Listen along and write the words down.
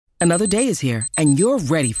Another day is here, and you're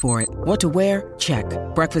ready for it. What to wear? Check.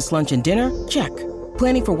 Breakfast, lunch, and dinner? Check.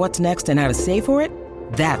 Planning for what's next and how to save for it?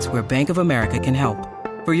 That's where Bank of America can help.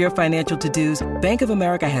 For your financial to-dos, Bank of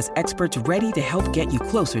America has experts ready to help get you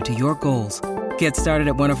closer to your goals. Get started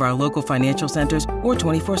at one of our local financial centers or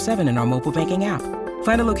 24/7 in our mobile banking app.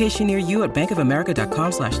 Find a location near you at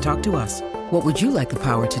bankofamerica.com/talktous. What would you like the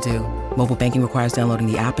power to do? Mobile banking requires downloading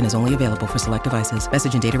the app and is only available for select devices.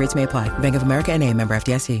 Message and data rates may apply. Bank of America N.A., member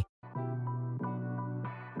FDIC.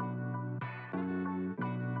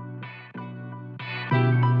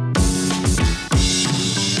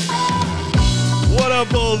 What up,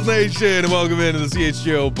 Bulls Nation? And welcome into the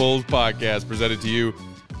CHGO Bulls podcast, presented to you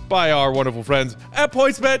by our wonderful friends at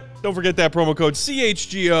PointsBet. Don't forget that promo code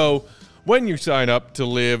CHGO when you sign up to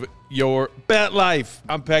live your bet life.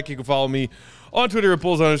 I'm Peck. You can follow me on Twitter at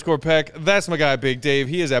Bulls_Peck. That's my guy, Big Dave.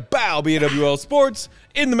 He is at BAL, BAWL Sports,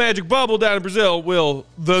 in the Magic Bubble down in Brazil. Will,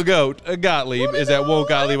 the GOAT, Gottlieb, is at Will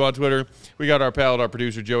Gottlieb on Twitter. We got our pal, our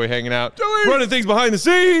producer, Joey, hanging out. Running things behind the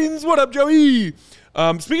scenes. What up, Joey?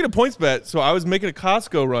 Speaking of PointsBet, so I was making a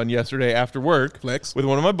Costco run yesterday after work with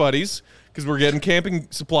one of my buddies because we're getting camping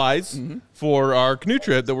supplies for our canoe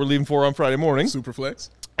trip that we're leaving for on Friday morning. Super flex.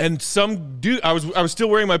 And some dude, I was still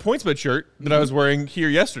wearing my PointsBet shirt that I was wearing here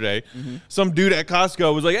yesterday. Some dude at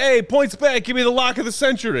Costco was like, "Hey, PointsBet, give me the lock of the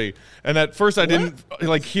century." And at first, I didn't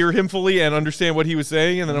hear him fully and understand what he was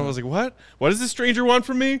saying. And then I was like, "What? What does this stranger want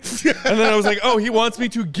from me?" And then I was like, "Oh, he wants me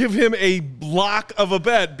to give him a lock of a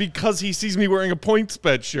bet because he sees me wearing a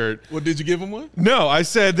PointsBet shirt." Well, did you give him one? No, I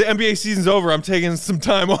said the NBA season's over. I'm taking some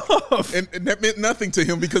time off. And that meant nothing to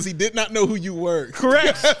him because he did not know who you were.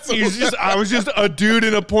 Correct. I was just a dude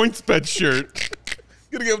in a PointsBet shirt.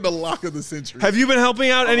 Gonna give him the lock of the century. Have you been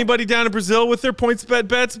helping out anybody down in Brazil with their PointsBet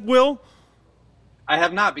bets, Will? I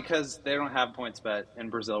have not, because they don't have PointsBet in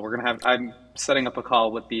Brazil. I'm setting up a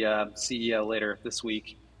call with the CEO later this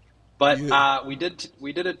week. But we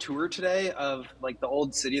did a tour today of like the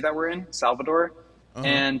old city that we're in, Salvador,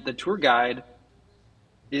 and the tour guide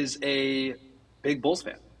is a big Bulls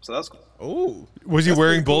fan. So that's cool. Oh, was he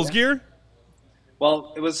wearing Bulls gear?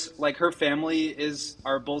 Well, it was like her family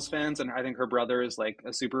are Bulls fans, and I think her brother is like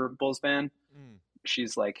a super Bulls fan.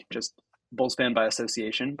 She's like just Bulls fan by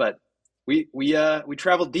association, but we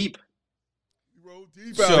traveled deep. You rolled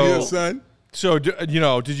deep out here, son. So, did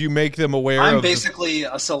you make them aware I'm basically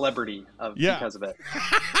a celebrity because of it.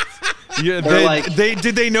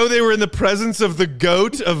 Did they know they were in the presence of the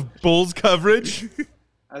GOAT of Bulls coverage?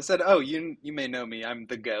 I said, "Oh, you may know me. I'm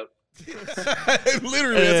the GOAT."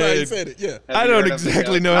 Literally, that's how he said it. Yeah. I don't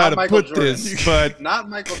exactly know how to put this, but not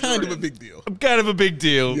Michael Jordan. Kind of a big deal. I'm kind of a big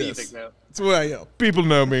deal. Yes. That's what I am. People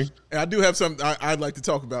know me. And I do have something I'd like to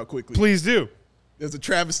talk about quickly. Please do. There's a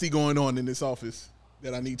travesty going on in this office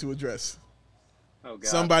that I need to address. Oh, God.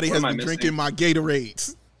 Somebody has been drinking my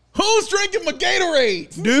Gatorades. Who's drinking my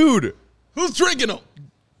Gatorades? Dude. Who's drinking them?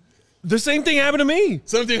 The same thing happened to me.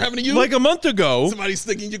 Something happened to you? Like a month ago. Somebody's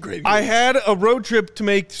sticking your gravy. I had a road trip to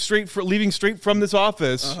make leaving straight from this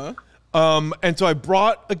office. And so I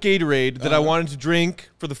brought a Gatorade that I wanted to drink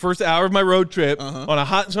for the first hour of my road trip on a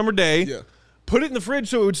hot summer day. Yeah. Put it in the fridge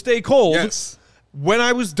so it would stay cold. Yes. When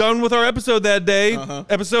I was done with our episode that day,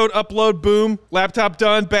 episode upload, boom, laptop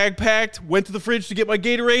done, bag packed, went to the fridge to get my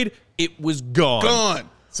Gatorade. It was gone. Gone.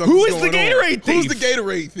 Who is the Gatorade thief? Who's the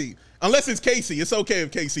Gatorade thief? Unless it's Casey. It's okay if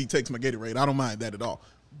Casey takes my Gatorade. I don't mind that at all.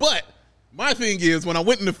 But my thing is, when I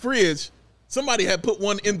went in the fridge, somebody had put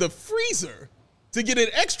one in the freezer to get it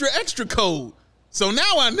extra cold. So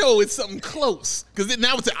now I know it's something close because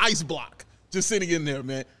now it's an ice block just sitting in there,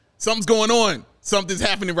 man. Something's going on. Something's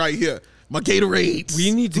happening right here. My Gatorades. We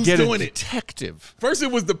need to get a detective. First, it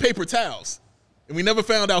was the paper towels. And we never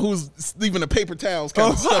found out who's leaving the paper towels.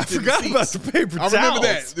 I forgot about the paper towels. I remember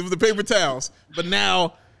that. It was the paper towels. But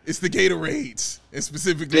now it's the Gatorades. And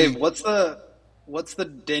specifically. Dave, what's the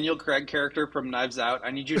Daniel Craig character from Knives Out?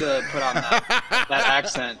 I need you to put on that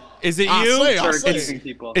accent. Is it you? I'll say.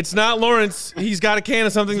 It's not Lawrence. He's got a can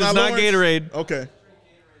of something that's not Gatorade. Okay.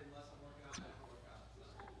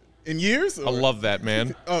 In years? I love that,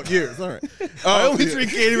 man. Oh, years. All right. I only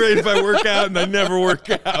drink Gatorade if I work out, and I never work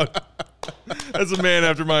out. That's a man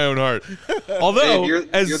after my own heart. Although,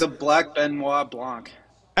 Dave, you're the Black Benoit Blanc.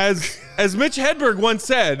 As Mitch Hedberg once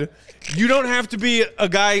said, you don't have to be a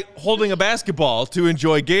guy holding a basketball to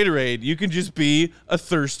enjoy Gatorade. You can just be a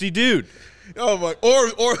thirsty dude. Oh my!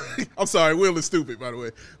 Or I'm sorry, Will is stupid, by the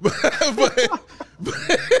way.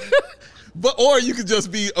 But or you could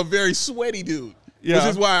just be a very sweaty dude. Yeah.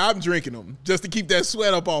 Which is why I'm drinking them, just to keep that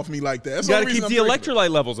sweat up off me like that. That's you got to keep the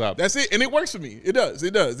electrolyte levels up. That's it, and it works for me. It does.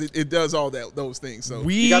 It does all those things. So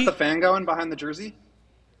you got the fan going behind the jersey?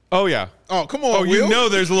 Oh, yeah. Oh, come on, Oh, you Will. know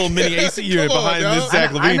there's a little mini AC unit Come on, behind dog. this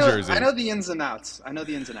Zach Levine jersey. I know the ins and outs.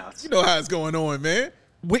 You know how it's going on, man.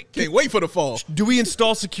 Wait, Can't wait for the fall. do we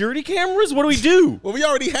install security cameras? What do we do? Well, we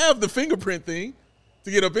already have the fingerprint thing to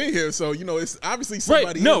get up in here, so it's obviously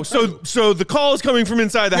somebody. Right. No. So the call is coming from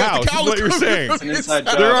inside the house. Is what you're saying. It's an inside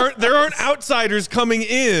job. There aren't outsiders coming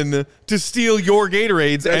in to steal your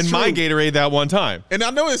Gatorades That's and my true. Gatorade that one time. And I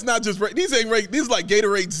know it's not just these ain't these like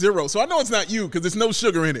Gatorade Zero, so I know it's not you because there's no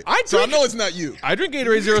sugar in it. So I know it's not you. I drink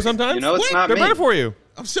Gatorade Zero sometimes. You know it's not They're me. better for you.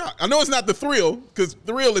 I'm shocked. I know it's not the Thrill because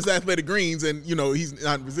Thrill is Athletic Greens, and he's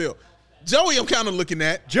not in Brazil. Joey, I'm kind of looking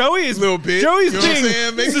at. Joey is a little bit. Joey's You know what I'm being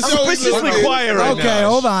saying? Maybe suspiciously Joey's a little quiet right now. Okay,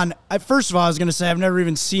 hold on. First of all, I was going to say I've never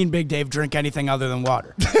even seen Big Dave drink anything other than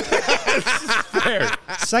water. Fair.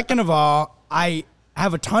 Second of all, I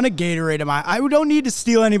have a ton of Gatorade in my. I don't need to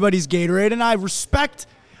steal anybody's Gatorade, and I respect.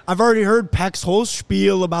 I've already heard Peck's whole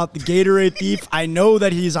spiel about the Gatorade thief. I know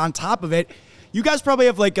that he's on top of it. You guys probably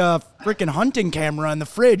have like a freaking hunting camera in the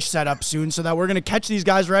fridge set up soon so that we're going to catch these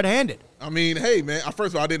guys red-handed. I mean, hey, man.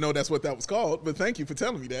 First of all, I didn't know that's what that was called, but thank you for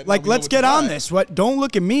telling me that. Like, Now we know let's what get to on buy. this. Don't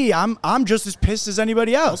look at me. I'm just as pissed as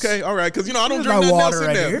anybody else. Okay, all right, because I don't Here's drink my nothing water else in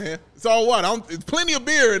right there, here. man. It's all water. It's plenty of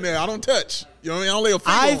beer in there. I don't touch. You know what I mean? I don't lay a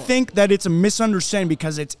finger I on. think that it's a misunderstanding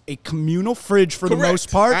because it's a communal fridge for the Correct.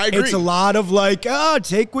 most part. I agree. It's a lot of like,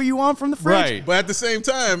 take what you want from the fridge. Right. But at the same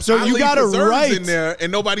time, So I you leave got it preserves right. in there,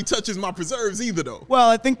 and nobody touches my preserves either, though. Well,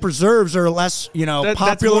 I think preserves are less, That's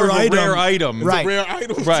popular more of a item. rare item. Right. Rare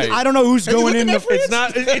items. Right. I don't know who's Have you going looked in at the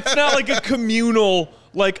that fridge? It's not like a communal,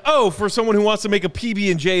 like, for someone who wants to make a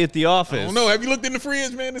PB&J at the office. I don't know. Have you looked in the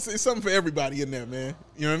fridge, man? It's something for everybody in there, man.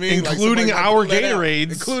 You know what I mean? Like, Including somebody might our pull that out.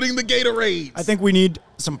 Gatorades. Including the Gatorades. I think we need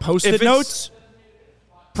some If Post-it it's- notes.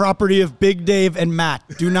 Property of Big Dave and Matt.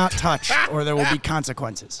 Do not touch, or there will be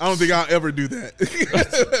consequences. I don't think I'll ever do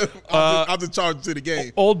that. I'll just charge it to the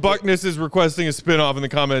game. Old Buckness is requesting a spinoff in the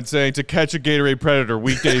comments saying to catch a Gatorade Predator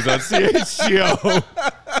weekdays on CHGO.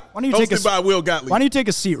 Why don't you take Hosted by Will Gottlieb. Why don't you take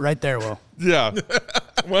a seat right there, Will? Yeah.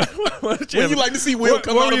 What Would you like to see Will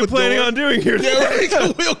come what out were of you a planning door? on doing here today? Yeah,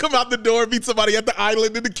 right. Will come out the door, meet somebody at the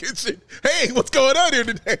island in the kitchen. Hey, what's going on here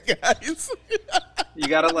today, guys? You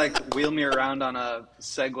gotta wheel me around on a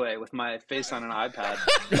Segway with my face on an iPad.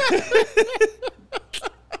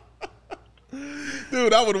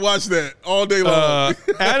 Dude, I would watch that all day long.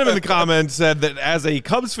 Adam in the comments said that as a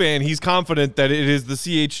Cubs fan, he's confident that it is the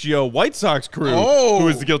CHGO White Sox crew who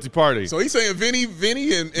is the guilty party. So he's saying Vinny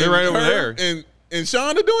and They're right over her there. and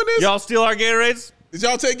Sean are doing this? Y'all steal our Gatorades? Did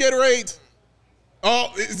y'all take Gatorades?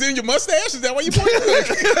 Oh, is it in your mustache? Is that why you pointing?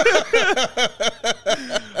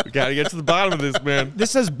 We got to get to the bottom of this, man.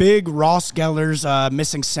 This has big Ross Geller's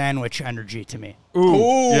missing sandwich energy to me. Ooh,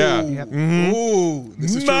 Ooh. yeah. Ooh,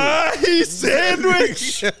 this is true. My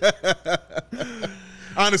sandwich.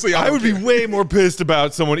 Honestly, I would be way more pissed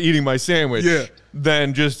about someone eating my sandwich Yeah.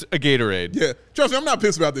 than just a Gatorade. Yeah, trust me, I'm not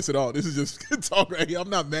pissed about this at all. This is just good talk right here. I'm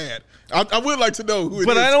not mad. I would like to know who it is,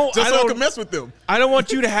 But I don't- just I so I don't- can mess with them. I don't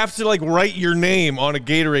want you to have to write your name on a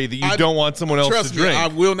Gatorade that you don't want someone else Trust to me, drink. I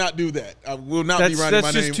will not do that. I will not be That's- writing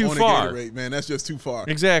my that's just name too on far. a Gatorade, man. That's just too far.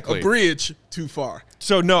 Exactly. A bridge too far.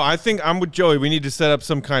 So no, I think I'm with Joey. We need to set up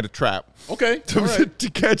some kind of trap Okay, to, all right. to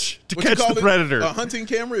catch What you call the it? predator. A hunting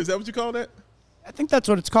camera? Is that what you call that? I think that's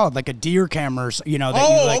what it's called, like a deer camera, that you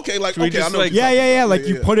Oh, okay. Like, Should we okay, just, I know. like- what you're Yeah. talking Like about.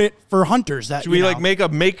 you put it for hunters. That Should we you know. make a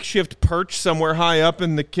makeshift perch somewhere high up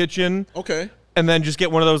in the kitchen, Okay. and then just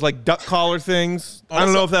get one of those duck collar things? I don't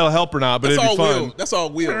that's know all- if that'll help or not, but That's it'd be all fun. Will. That's all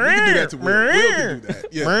Will. We can do that to Will. Will can do that.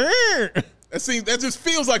 Yeah. That just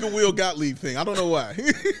feels like a Will Gottlieb thing. I don't know why.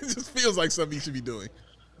 It just feels like something he should be doing.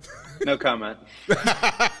 No comment.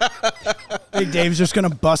 Big Dave's just gonna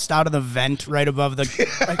bust out of the vent right above the.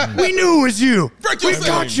 We knew it was you. Break We yourself.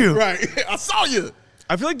 got you. Right. I saw you.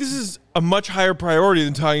 I feel like this is a much higher priority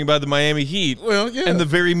than talking about the Miami Heat Well, yeah. and the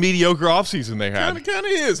very mediocre offseason they had. Kind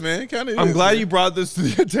of is, man. Kind of is. I'm glad man. you brought this to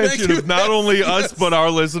the attention you. of not only us, but our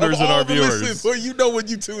listeners Of and all our the viewers. listeners, well, you know what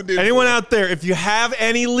you tuned in Anyone for. out there, if you have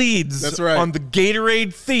any leads That's right. on the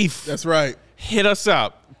Gatorade thief, That's right. hit us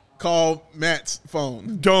up. Call Matt's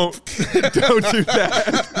phone. Don't do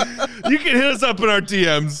that. You can hit us up in our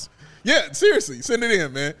DMs. Yeah, seriously. Send it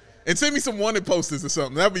in, man. And send me some wanted posters or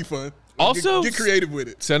something. That'd be fun. Also, get creative with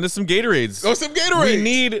it. Send us some Gatorades. Oh, some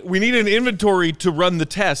Gatorades. We need an inventory to run the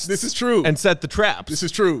tests. This is true. And set the traps. This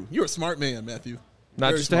is true. You're a smart man, Matthew. Not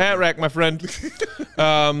Very just a smart hat man. rack, my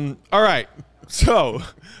friend. All right. So,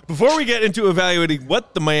 before we get into evaluating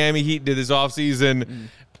what the Miami Heat did this offseason,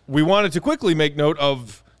 we wanted to quickly make note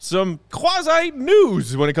of some quasi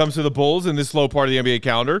news when it comes to the Bulls in this slow part of the NBA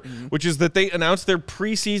calendar, which is that they announced their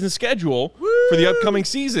preseason schedule for the upcoming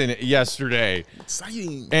season yesterday.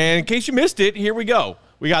 Exciting. And in case you missed it, here we go.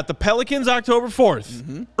 We got the Pelicans October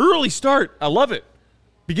 4th. Early start. I love it.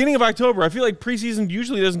 Beginning of October. I feel like preseason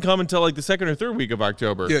usually doesn't come until like the second or third week of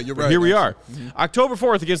October. Yeah, you're But right. here we are. October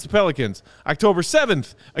 4th against the Pelicans. October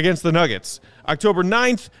 7th against the Nuggets. October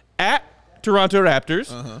 9th at Toronto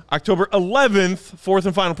Raptors. October 11th, fourth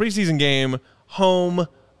and final preseason game, home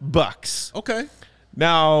Bucks. Okay.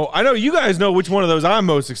 Now, I know you guys know which one of those I'm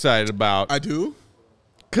most excited about I do.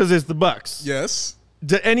 because it's the Bucks. Yes.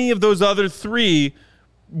 Do any of those other three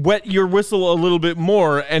wet your whistle a little bit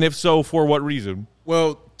more, and if so, for what reason?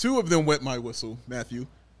 Well, two of them wet my whistle, Matthew.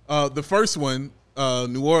 The first one,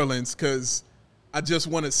 New Orleans, because I just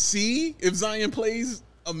want to see if Zion plays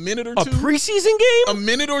a minute or A two. preseason game? A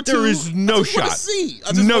minute or two. There is no I just shot. Want to see.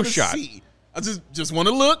 I just No want to shot. See. I just want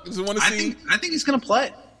to look. Just want to see. I think he's gonna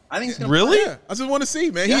play. I think he's gonna Really? Yeah, I just want to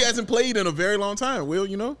see, man. Yeah. He hasn't played in a very long time. Will,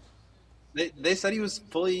 you know? They said he was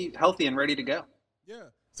fully healthy and ready to go. Yeah.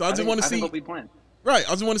 So I just want to I think see. he'll be playing. Right.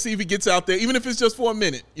 I just want to see if he gets out there, even if it's just for a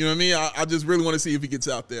minute. You know what I mean? I just really want to see if he gets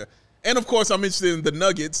out there. And, of course, I'm interested in the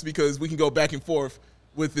Nuggets because we can go back and forth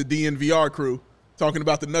with the DNVR crew talking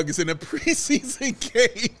about the Nuggets in a preseason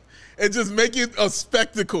game and just make it a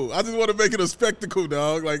spectacle. I just want to make it a spectacle,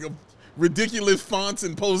 dog. Like ridiculous fonts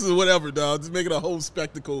and poses or whatever, dog. Just make it a whole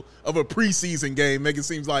spectacle of a preseason game. Make it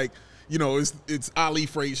seem like, you know, it's Ali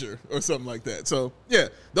Frazier or something like that. So, yeah,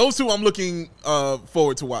 those two I'm looking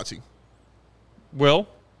forward to watching. Will?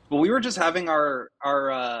 Well, we were just having our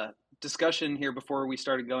discussion here before we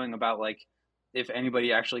started going about like if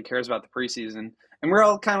anybody actually cares about the preseason, and we're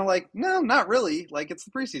all kind of like, no, not really. Like it's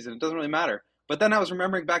the preseason; it doesn't really matter. But then I was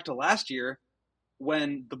remembering back to last year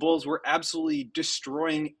when the Bulls were absolutely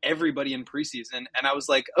destroying everybody in preseason, and I was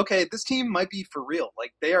like, okay, this team might be for real.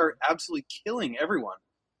 Like they are absolutely killing everyone.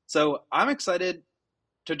 So I'm excited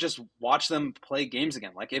to just watch them play games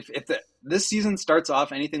again. Like if this season starts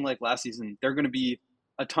off anything like last season, they're going to be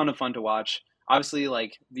a ton of fun to watch. Obviously,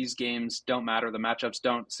 like these games don't matter. The matchups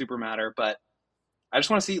don't super matter, but I just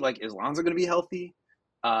want to see like, is Lonzo going to be healthy?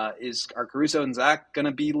 Are Caruso and Zach going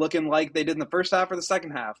to be looking like they did in the first half or the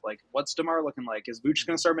second half? Like what's DeMar looking like? Is Vooch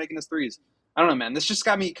going to start making his threes? I don't know, man. This just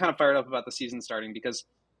got me kind of fired up about the season starting because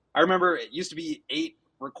I remember it used to be 8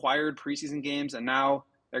 required preseason games and now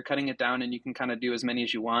they're cutting it down and you can kind of do as many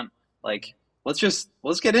as you want. Like, let's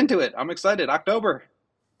get into it. I'm excited. October.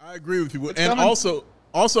 I agree with you. It's And coming.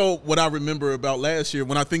 also what I remember about last year,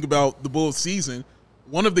 when I think about the Bulls season,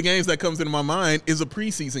 one of the games that comes into my mind is a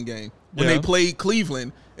preseason game when Yeah. they played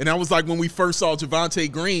Cleveland. And I was like, when we first saw Javonte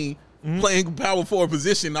Green playing power forward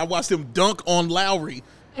position, I watched him dunk on Lowry.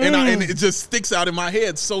 And it just sticks out in my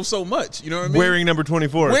head so much. You know what I mean? Wearing number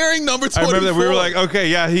 24. Wearing number 24. I remember that we were like, okay,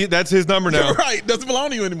 yeah, that's his number now. You're right. Doesn't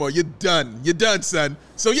belong to you anymore. You're done. You're done, son.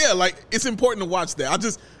 So, yeah, like, it's important to watch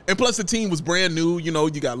that. And plus the team was brand new. You know,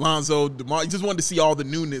 you got Lonzo, DeMar. You just wanted to see all the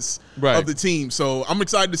newness of the team. So, I'm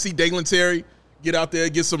excited to see Dalen Terry get out there,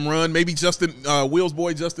 get some run. Maybe Will's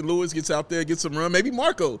boy, Justin Lewis, gets out there, gets some run. Maybe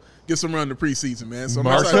Marco gets some run in the preseason, man. So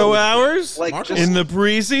Marco hours Like, Marco? just- in the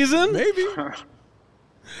preseason? Maybe.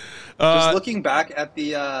 Just looking back at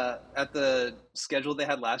the schedule they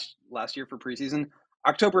had last year for preseason,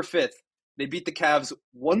 October 5th, they beat the Cavs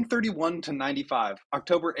 131-95.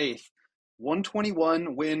 October 8th,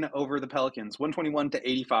 121 win over the Pelicans,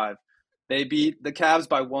 121-85. They beat the Cavs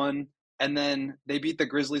by 1, and then they beat the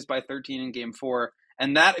Grizzlies by 13 in Game 4.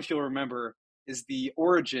 And that, if you'll remember, is the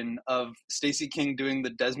origin of Stacey King doing the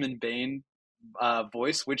Desmond Bane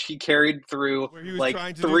voice, which he carried through Where he was like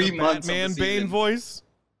trying to 3 do the months Batman of the season. Bane voice?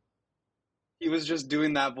 He was just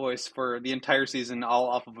doing that voice for the entire season, all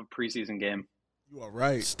off of a preseason game. You are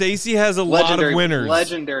right. Stacey has a lot of winners.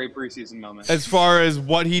 Legendary preseason moments. As far as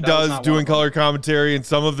what he That was does not one doing of them. color commentary and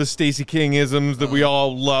some of the Stacey King-isms that we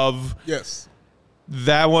all love, Yes.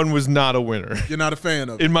 that one was not a winner. You're not a fan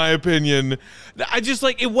of it. In my opinion. I just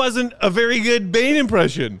like, it wasn't a very good Bane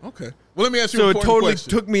impression. Okay. Well, let me ask you So an it important totally question.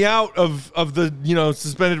 took me out of the,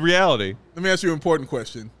 suspended reality. Let me ask you an important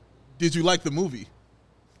question. Did you like the movie?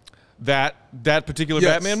 That particular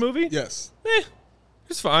Yes. Batman movie? Yes.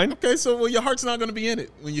 It's fine. Okay, so your heart's not going to be in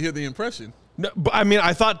it when you hear the impression. No, but I mean,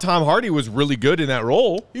 I thought Tom Hardy was really good in that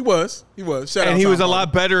role. He was. Shout out And he Tom was a Hardy.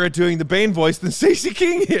 lot better at doing the Bane voice than Stacey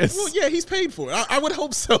King is. Well, yeah, he's paid for it. I would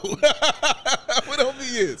hope so. I would hope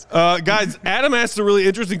he is. Guys, Adam asked a really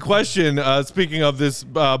interesting question. Speaking of this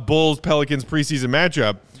Bulls-Pelicans preseason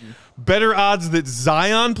matchup, better odds that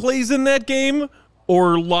Zion plays in that game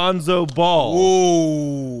or Lonzo Ball?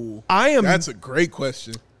 Ooh, I am. that's a great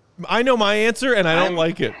question. I know my answer, and I don't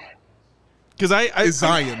like it. Because It's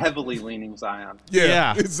Zion. I'm heavily leaning Zion.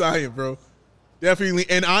 Yeah, it's Zion, bro. Definitely.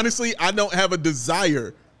 And honestly, I don't have a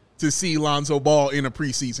desire to see Lonzo Ball in a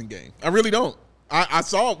preseason game. I really don't. I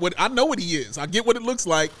saw what I know what he is. I get what it looks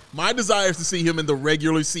like. My desire is to see him in the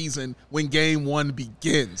regular season when game 1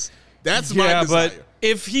 begins. That's my desire. But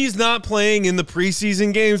if he's not playing in the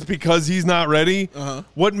preseason games because he's not ready,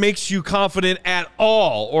 what makes you confident at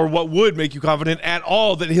all, or what would make you confident at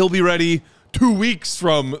all that he'll be ready 2 weeks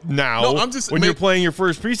from now? No, I'm just when you're playing your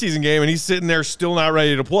first preseason game and he's sitting there still not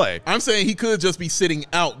ready to play. I'm saying he could just be sitting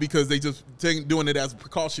out because they just doing it as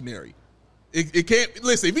precautionary. It can't,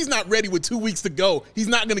 listen, if he's not ready with 2 weeks to go, he's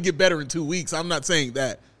not going to get better in 2 weeks. I'm not saying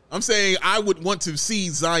that. I'm saying I would want to see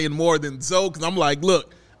Zion more than Zoe, because I'm like,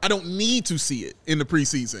 look, I don't need to see it in the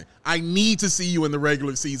preseason. I need to see you in the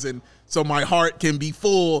regular season so my heart can be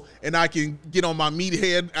full and I can get on my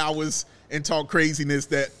meathead hours and talk craziness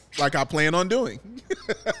that like I plan on doing.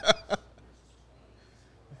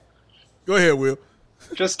 Go ahead, Will.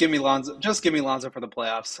 Just give me Lonzo. Just give me Lonzo for the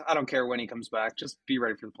playoffs. I don't care when he comes back. Just be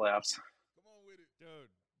ready for the playoffs.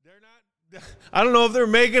 I don't know if they're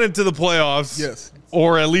making it to the playoffs. Yes.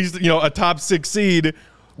 Or at least, a top 6 seed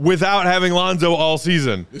without having Lonzo all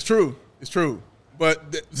season. It's true. It's true.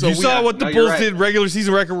 But you saw what the Bulls did regular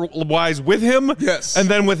season record-wise with him, yes, and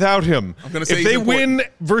then without him. I'm gonna say if they win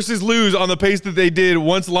versus lose on the pace that they did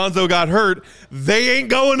once Lonzo got hurt, they ain't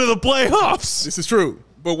going to the playoffs. This is true.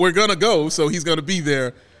 But we're going to go, so he's going to be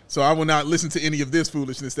there. So I will not listen to any of this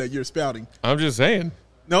foolishness that you're spouting. I'm just saying.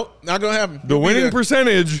 Nope, not going to happen. The winning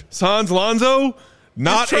percentage, Sans Lonzo,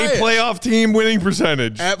 not a playoff team winning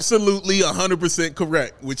percentage. Absolutely 100%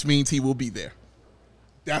 correct, which means he will be there.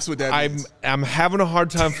 That's what that means. I'm having a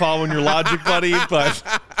hard time following your logic, buddy,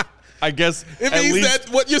 but I guess it means that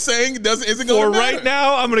what you're saying isn't going to matter. For right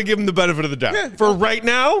now, I'm going to give him the benefit of the doubt. Yeah, right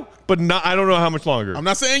now, but I don't know how much longer. I'm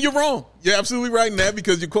not saying you're wrong. You're absolutely right in that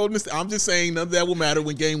because you're quoting this. I'm just saying none of that will matter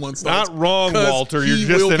when game 1 starts. Not wrong, Walter. You're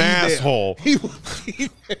just an asshole. He will be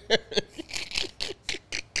there.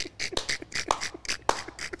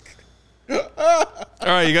 All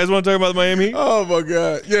right, you guys want to talk about the Miami Heat? Oh, my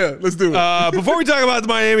God. Yeah, let's do it. Before we talk about the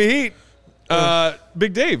Miami Heat,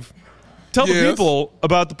 Big Dave, tell the people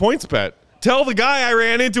about the points bet. Tell the guy I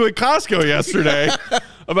ran into at Costco yesterday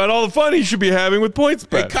about all the fun he should be having with points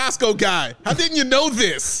bet. Hey, Costco guy, how didn't you know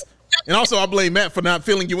this? And also, I blame Matt for not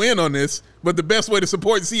filling you in on this, but the best way to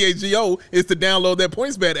support CHGO is to download that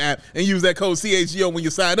PointsBet app and use that code CHGO when you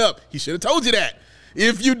sign up. He should have told you that.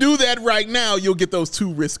 If you do that right now, you'll get those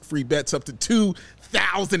 2 risk-free bets up to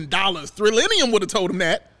 $2,000. Trillium would have told him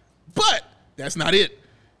that, but that's not it.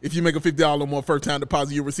 If you make a $50 or more first-time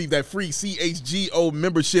deposit, you'll receive that free CHGO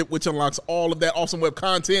membership, which unlocks all of that awesome web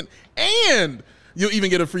content, and you'll even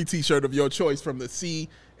get a free T-shirt of your choice from the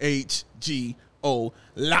CHGO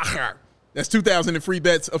locker. That's $2,000 in free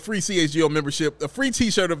bets, a free CHGO membership, a free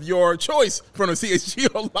T-shirt of your choice from the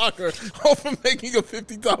CHGO locker, all for making a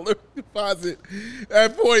 $50 deposit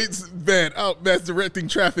at PointsBet. Oh, that's directing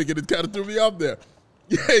traffic, and it kind of threw me off there.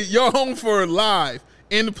 Yeah, you're home for live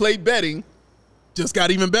in-play betting. Just got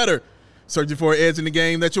even better. Searching for an edge in the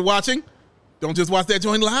game that you're watching? Don't just watch that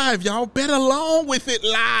joint live, y'all. Bet along with it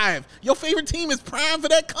live. Your favorite team is primed for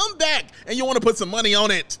that comeback, and you want to put some money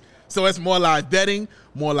on it. So it's more live betting,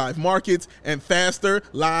 more live markets, and faster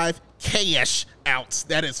live cash outs.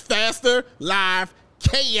 That is faster live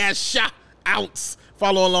cash outs.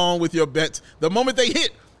 Follow along with your bets the moment they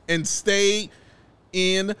hit and stay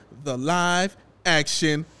in the live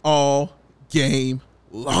action all game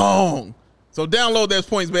long. So download that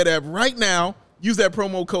PointsBet app right now. Use that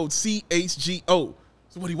promo code CHGO.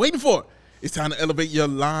 So what are you waiting for? It's time to elevate your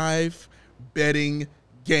live betting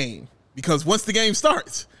game. Because once the game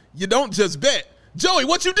starts, you don't just bet. Joey,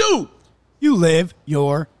 what you do? You live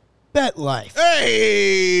your bet life.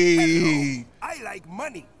 Hey! Hello. I like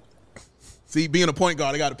money. See, being a point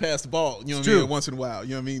guard, I got to pass the ball, you know what I mean, once in a while. You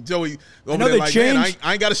know what I mean? Joey over know there they like, changed, man,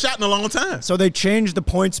 I ain't got a shot in a long time. So they changed the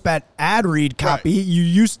PointsBet ad read copy.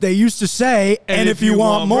 Right. They used to say, and if you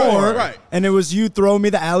want more, right. And it was you throw me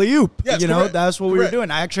the alley-oop. Yes, you know, correct. that's what we Correct. were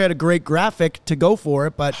doing. I actually had a great graphic to go for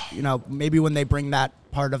it, but, maybe when they bring that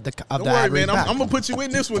part of the Don't ad worry, read man. back. I'm going to put you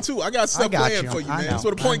in this one, too. I got stuff planned for you, man. That's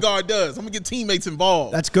what a point guard does. I'm going to get teammates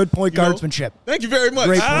involved. That's good point guardsmanship. Thank you very much.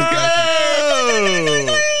 Great point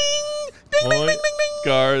guardsmanship.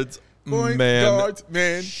 Point guards,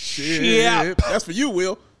 man. Shit. That's for you,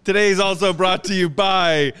 Will. Today is also brought to you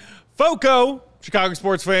by FOCO. Chicago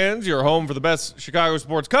sports fans, your home for the best Chicago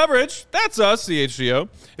sports coverage. That's us, CHGO,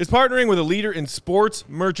 is partnering with a leader in sports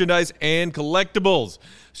merchandise and collectibles.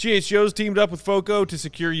 CHGO's teamed up with FOCO to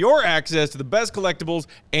secure your access to the best collectibles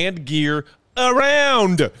and gear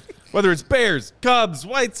around. Whether it's Bears, Cubs,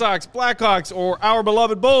 White Sox, Blackhawks, or our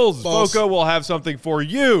beloved Bulls, FOCO will have something for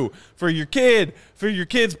you, for your kid, for your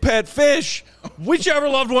kid's pet fish, whichever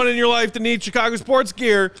loved one in your life that needs Chicago sports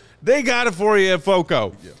gear, they got it for you at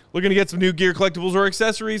FOCO. Yeah. Looking to get some new gear, collectibles, or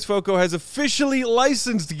accessories? FOCO has officially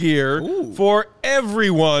licensed gear for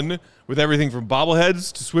everyone, with everything from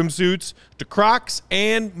bobbleheads to swimsuits to Crocs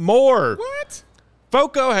and more. What?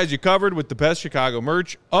 FOCO has you covered with the best Chicago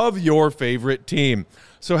merch of your favorite team.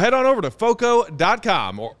 So head on over to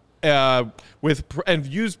FOCO.com and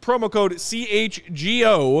use promo code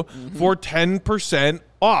CHGO for 10%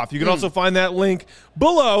 off. You can also find that link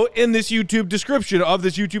below in this YouTube description of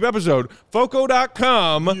this YouTube episode.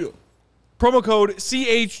 FOCO.com, promo code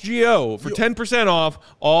CHGO for 10% off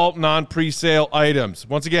all non-presale items.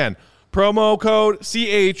 Once again, promo code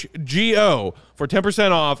CHGO for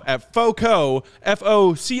 10% off at FOCO,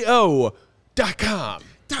 FOCO.com.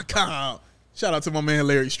 Shout out to my man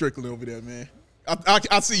Larry Strickland over there, man.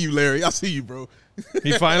 I see you, Larry. I see you, bro.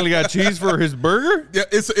 He finally got cheese for his burger? Yeah,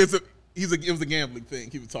 it was a gambling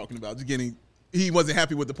thing he was talking about. He wasn't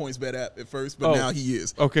happy with the PointsBet app at first, but now he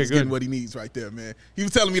is. Okay, He's good. getting what he needs right there, man. He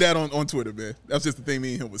was telling me that on Twitter, man. That's just the thing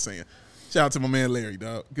me and him was saying. Shout out to my man Larry,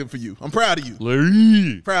 dog. Good for you. I'm proud of you.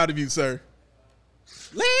 Larry. Proud of you, sir.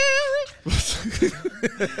 Larry.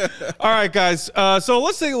 All right, guys. So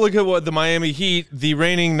let's take a look at what the Miami Heat, the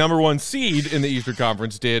reigning #1 seed in the Eastern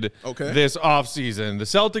Conference, did this offseason. The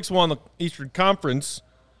Celtics won the Eastern Conference,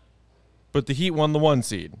 but the Heat won the 1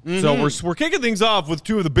 seed. So we're kicking things off with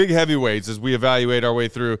two of the big heavyweights as we evaluate our way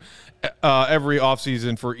through every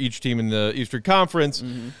offseason for each team in the Eastern Conference.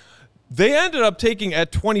 They ended up taking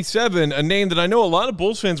at 27 a name that I know a lot of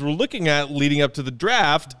Bulls fans were looking at leading up to the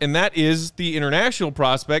draft, and that is the international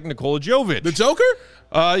prospect Nikola Jovic. The Joker?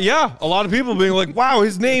 Yeah, a lot of people being like, wow,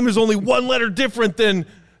 his name is only one letter different than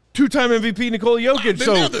two-time MVP Nikola Jokic.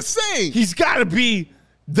 They're the same. He's got to be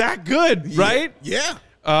that good, right? Yeah.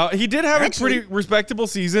 He did have a pretty respectable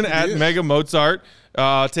season at Mega Mozart,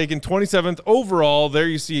 taken 27th overall. There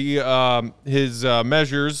you see his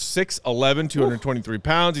measures, 6'11", 223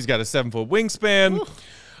 pounds. He's got a 7-foot wingspan,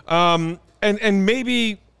 and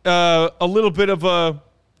maybe a little bit of a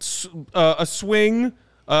swing,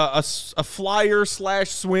 a flyer /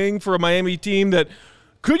 swing for a Miami team that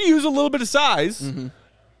could use a little bit of size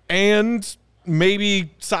and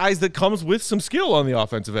maybe size that comes with some skill on the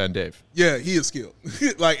offensive end, Dave. Yeah, he is skilled.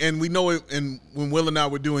 And we know it. And when Will and I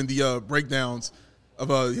were doing the breakdowns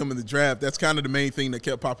of him in the draft, that's kind of the main thing that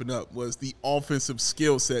kept popping up was the offensive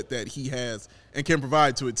skill set that he has and can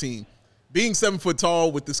provide to a team. Being 7 foot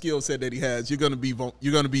tall with the skill set that he has, you're going to be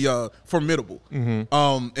formidable. And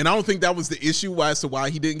I don't think that was the issue as to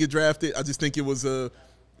why he didn't get drafted. I just think it was a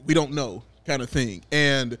we don't know kind of thing.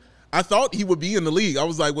 And I thought he would be in the league. I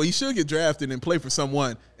was like, well, he should get drafted and play for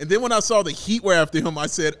someone. And then when I saw the Heat were after him, I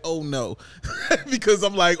said, oh, no. Because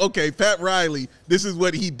I'm like, okay, Pat Riley, this is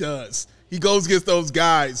what he does. He goes against those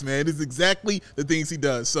guys, man. It's exactly the things he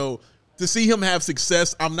does. So to see him have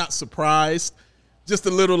success, I'm not surprised. Just a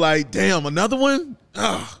little like, damn, another one?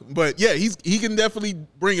 But, yeah, he can definitely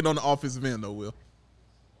bring it on the offensive end, though, Will.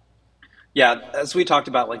 Yeah, as we talked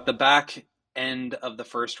about, like the back end of the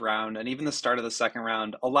first round and even the start of the second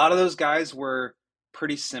round, a lot of those guys were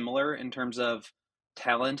pretty similar in terms of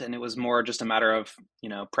talent, and it was more just a matter of,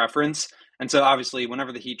 preference. And so obviously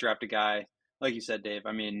whenever the Heat draft a guy, like you said, Dave,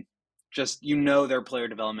 I mean, just, their player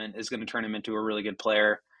development is going to turn him into a really good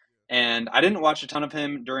player. And I didn't watch a ton of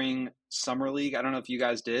him during Summer League. I don't know if you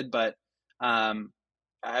guys did, but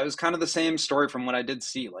it was kind of the same story from what I did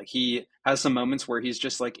see. Like, he has some moments where he's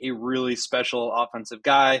just like a really special offensive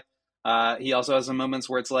guy. He also has some moments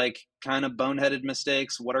where it's like kind of boneheaded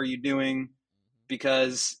mistakes. What are you doing?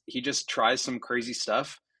 Because he just tries some crazy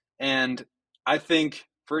stuff. And I think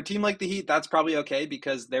for a team like the Heat, that's probably okay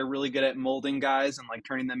because they're really good at molding guys and like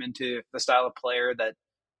turning them into the style of player that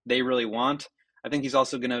they really want. I think he's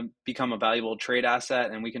also going to become a valuable trade asset,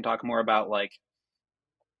 and we can talk more about like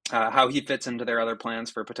how he fits into their other plans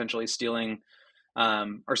for potentially trading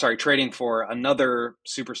for another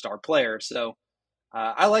superstar player. So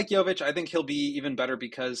I like Jovic. I think he'll be even better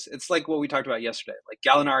because it's like what we talked about yesterday. Like,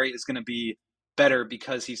 Gallinari is going to be better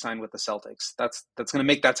because he signed with the Celtics. That's going to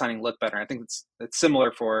make that signing look better. I think it's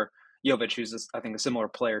similar for Jovic, who's I think a similar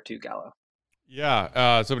player to Gallo.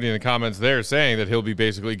 Yeah, somebody in the comments there saying that he'll be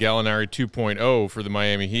basically Gallinari 2.0 for the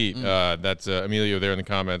Miami Heat. That's Emilio there in the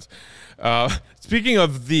comments. Speaking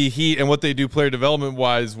of the Heat and what they do player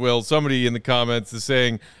development-wise, Will, somebody in the comments is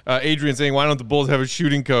saying, Adrian saying, why don't the Bulls have a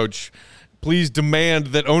shooting coach? Please demand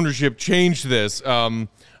that ownership change this.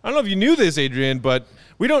 I don't know if you knew this, Adrian, but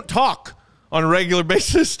we don't talk on a regular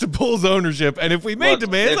basis to Bulls ownership. And if we made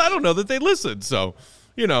demands, I don't know that they listen. So,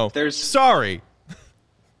 sorry.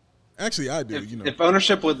 Actually, I do. If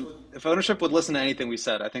ownership would listen to anything we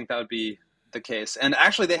said, I think that would be the case. And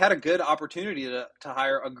actually, they had a good opportunity to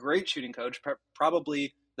hire a great shooting coach,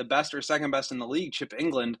 probably the best or second best in the league, Chip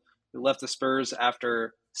England, who left the Spurs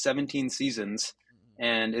after 17 seasons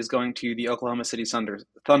and is going to the Oklahoma City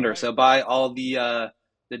Thunder. So buy all the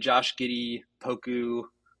Josh Giddey, Poku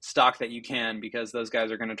stock that you can, because those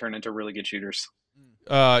guys are going to turn into really good shooters.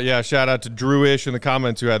 Shout out to Drewish in the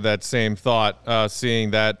comments who had that same thought,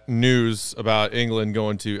 seeing that news about England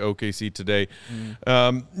going to OKC today.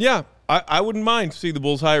 I wouldn't mind seeing the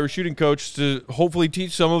Bulls hire a shooting coach to hopefully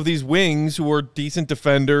teach some of these wings who are decent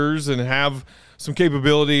defenders and have some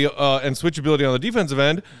capability and switchability on the defensive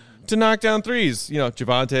end to knock down threes.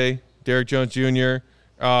 Javonte, Derek Jones Jr.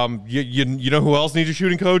 You know who else needs a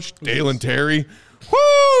shooting coach? Dalen Terry.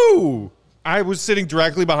 Woo! I was sitting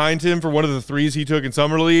directly behind him for one of the threes he took in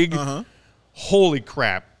Summer League. Holy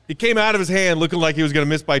crap. It came out of his hand looking like he was going to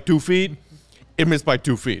miss by 2 feet. It missed by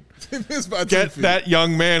 2 feet. Get that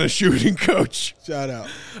young man a shooting coach. Shout out.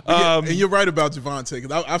 And you're right about Javonte,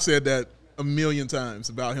 because I've said that a million times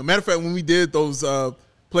about him. Matter of fact, when we did those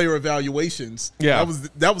player evaluations, that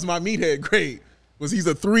was my meathead grade, was he's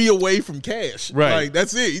a 3 away from cash. Right. Like,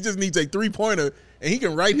 that's it. He just needs a 3-pointer, and he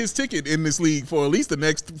can write his ticket in this league for at least the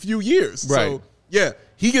next few years. Right. So,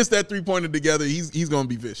 he gets that 3-pointer together, he's going to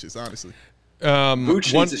be vicious, honestly.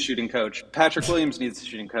 Vooch needs a shooting coach. Patrick Williams needs a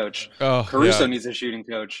shooting coach. Caruso needs a shooting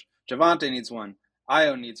coach. Javonte needs one.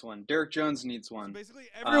 Io needs one. Derek Jones needs one. Basically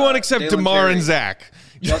everyone except Dalen DeMar Terry, and Zach.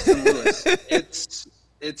 Justin Lewis.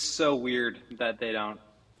 It's so weird that they don't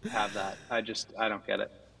have that. I don't get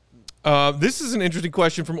it. This is an interesting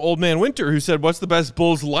question from Old Man Winter, who said, what's the best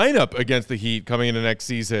Bulls lineup against the Heat coming into next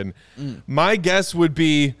season? My guess would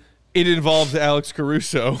be it involves Alex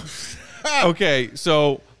Caruso. Okay,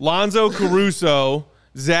 so Lonzo, Caruso,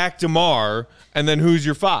 Zach, DeMar, and then who's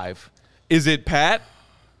your 5? Is it Pat?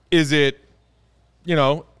 Is it,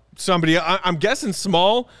 somebody? I'm guessing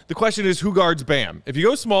small. The question is, who guards Bam? If you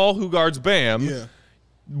go small, who guards Bam? Yeah.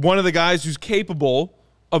 One of the guys who's capable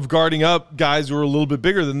of guarding up guys who are a little bit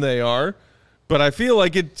bigger than they are. But I feel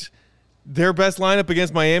like their best lineup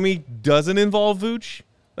against Miami doesn't involve Vooch.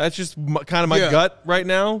 That's just kind of my gut right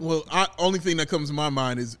now. Well, only thing that comes to my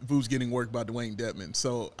mind is Vooch getting worked by Dwayne Dedmon.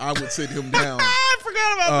 So I would sit him down. I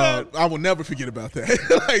forgot about that. I will never forget about that.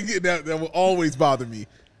 That will always bother me.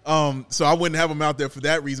 So I wouldn't have him out there for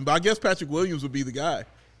that reason. But I guess Patrick Williams would be the guy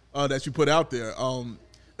that you put out there.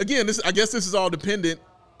 Again, I guess this is all dependent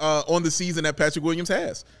on the season that Patrick Williams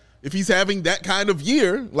has. If he's having that kind of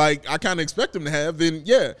year, like I kind of expect him to have, then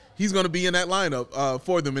he's going to be in that lineup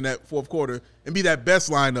for them in that fourth quarter and be that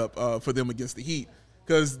best lineup for them against the Heat,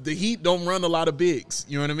 because the Heat don't run a lot of bigs.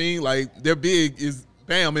 You know what I mean? Like, their big is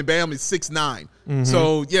Bam, and Bam is 6'9".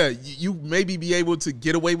 So you maybe be able to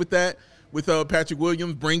get away with that with Patrick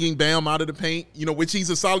Williams bringing Bam out of the paint, which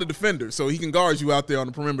he's a solid defender, so he can guard you out there on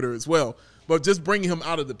the perimeter as well. But just bringing him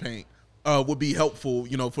out of the paint would be helpful,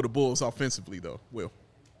 for the Bulls offensively, though. Will.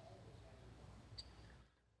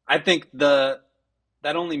 I think that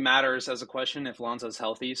only matters as a question if Lonzo's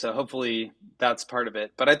healthy. So hopefully that's part of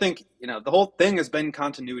it. But I think, the whole thing has been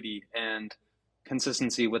continuity and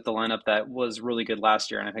consistency with the lineup that was really good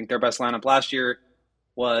last year. And I think their best lineup last year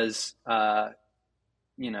was,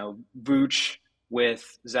 Vooch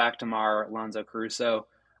with Zach, DeMar, Lonzo, Caruso.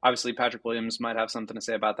 Obviously, Patrick Williams might have something to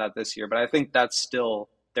say about that this year. But I think that's still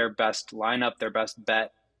their best lineup, their best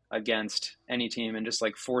bet against any team, and just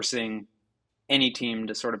like forcing any team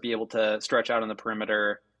to sort of be able to stretch out on the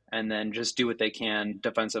perimeter and then just do what they can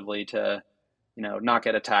defensively to, not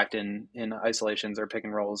get attacked in isolations or pick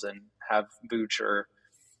and rolls and have Vooch or,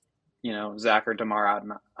 Zach or DeMar out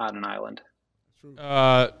on an island.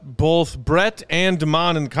 Both Brett and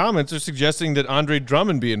Damon in the comments are suggesting that Andre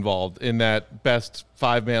Drummond be involved in that best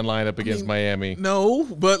 5-man lineup against Miami. No,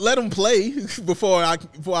 but let him play before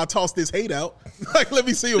I toss this hate out. Let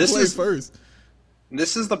me see him play first.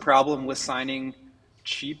 This is the problem with signing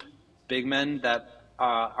cheap big men that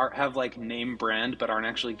have like name brand but aren't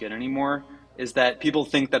actually good anymore, is that people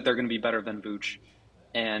think that they're going to be better than Vooch,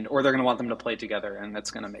 or they're going to want them to play together, and that's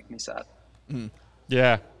going to make me sad.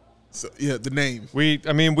 Yeah. So the name.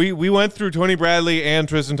 We went through Tony Bradley and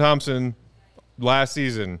Tristan Thompson last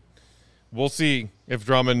season. We'll see if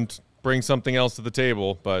Drummond brings something else to the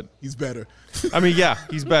table, but he's better.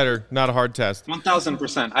 He's better. Not a hard test.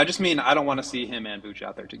 1,000%. I just mean I don't want to see him and Vooch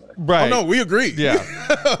out there together. Right. Oh no, we agree. Yeah.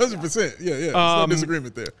 100%. Yeah. There's no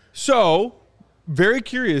disagreement there. So, very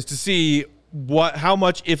curious to see how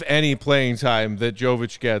much, if any, playing time that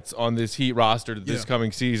Jovic gets on this Heat roster this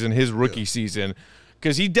coming season, his rookie season,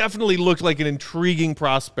 because he definitely looked like an intriguing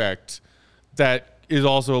prospect that is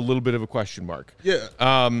also a little bit of a question mark.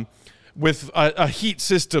 Yeah. With a Heat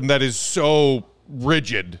system that is so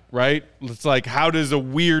rigid, right? It's like, how does a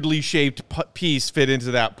weirdly shaped piece fit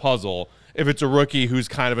into that puzzle if it's a rookie who's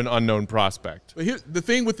kind of an unknown prospect? But here, the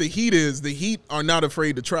thing with the Heat is the Heat are not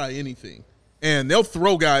afraid to try anything. And they'll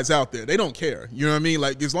throw guys out there. They don't care. You know what I mean?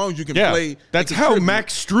 Like, as long as you can play. That's how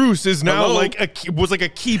Max Strus is now was a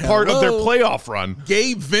key part of their playoff run.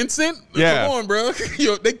 Gabe Vincent? Yeah. Come on, bro.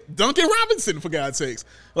 Duncan Robinson, for God's sakes.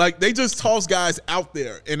 Like, they just toss guys out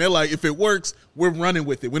there. And they're like, if it works, we're running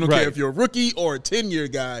with it. We don't care if you're a rookie or a 10-year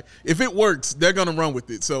guy. If it works, they're going to run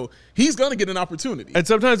with it. So he's going to get an opportunity. And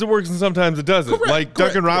sometimes it works and sometimes it doesn't.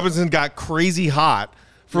 Duncan Robinson got crazy hot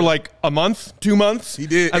for like a month, 2 months. He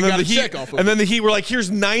did. And then the Heat were like, here's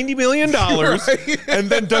 $90 million. And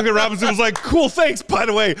then Duncan Robinson was like, cool, thanks. By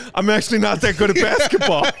the way, I'm actually not that good at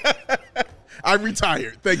basketball. I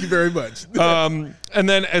retired. Thank you very much. And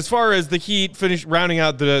then as far as the Heat finished rounding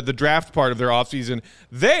out the draft part of their offseason,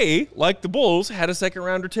 they, like the Bulls, had a second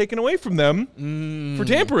rounder taken away from them for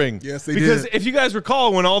tampering. Yes, they did. Because if you guys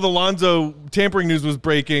recall, when all the Lonzo tampering news was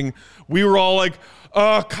breaking, we were all like,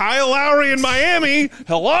 Kyle Lowry in Miami,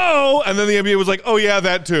 hello. And then the NBA was like, oh, yeah,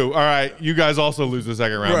 that too. All right, you guys also lose the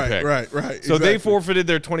second round pick. Right. So they forfeited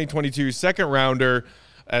their 2022 second rounder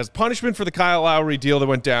as punishment for the Kyle Lowry deal that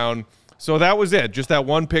went down. So that was it, just that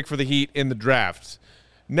one pick for the Heat in the draft.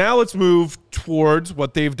 Now let's move towards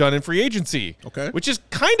what they've done in free agency, which is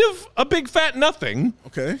kind of a big fat nothing.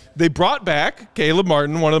 Okay. They brought back Caleb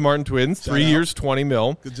Martin, one of the Martin twins, 3 years, $20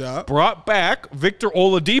 million. Good job. Brought back Victor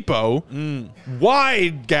Oladipo.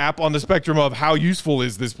 Wide gap on the spectrum of how useful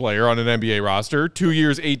is this player on an NBA roster. 2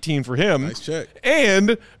 years, 18 for him. Nice check.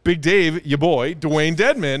 And Big Dave, your boy, Dwayne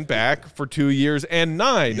Dedman, back for 2 years and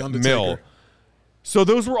 $9 million. So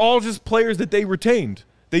those were all just players that they retained.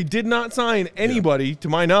 They did not sign anybody, to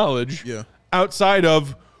my knowledge, outside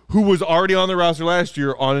of who was already on the roster last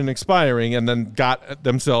year on an expiring and then got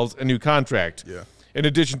themselves a new contract. Yeah. In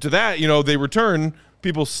addition to that, they return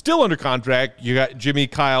people still under contract. You got Jimmy,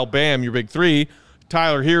 Kyle, Bam, your big three,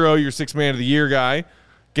 Tyler Hero, your sixth man of the year guy,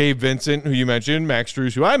 Gabe Vincent, who you mentioned, Max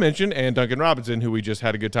Strus, who I mentioned, and Duncan Robinson, who we just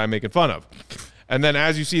had a good time making fun of. And then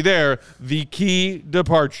as you see there, the key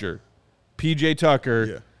departure, PJ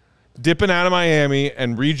Tucker, dipping out of Miami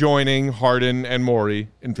and rejoining Harden and Morey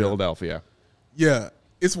in Philadelphia. Yeah,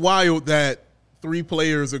 it's wild that 3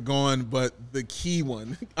 players are gone, but the key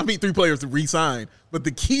one, 3 players to re-sign, but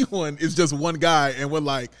the key one is just one guy, and we're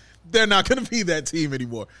like, they're not going to be that team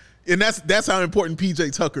anymore. And that's how important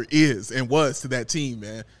PJ Tucker is and was to that team,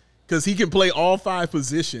 man, because he can play all 5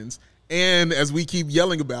 positions, and as we keep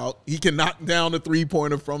yelling about, he can knock down a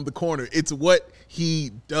three-pointer from the corner. It's what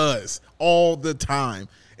he does all the time.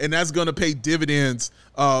 And that's going to pay dividends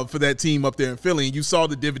for that team up there in Philly. And you saw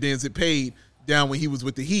the dividends it paid down when he was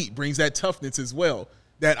with the Heat. Brings that toughness as well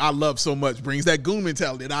that I love so much. Brings that goon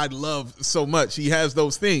mentality that I love so much. He has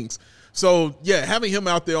those things. So, yeah, having him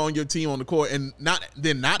out there on your team on the court and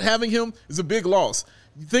not having him is a big loss.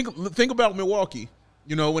 Think about Milwaukee,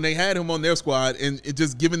 when they had him on their squad and it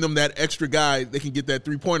just giving them that extra guy they can get that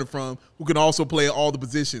three-pointer from who can also play all the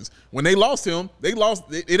positions. When they lost him,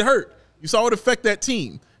 it hurt. You saw it affect that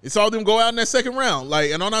team. It saw them go out in that second round.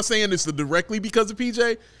 And I'm not saying it's directly because of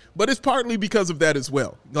PJ, but it's partly because of that as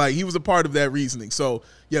well. He was a part of that reasoning. So,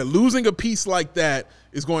 yeah, losing a piece like that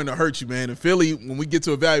is going to hurt you, man. And Philly, when we get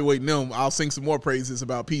to evaluating them, I'll sing some more praises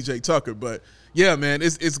about PJ Tucker. But, yeah, man,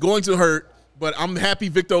 it's going to hurt. But I'm happy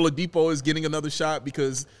Victor Oladipo is getting another shot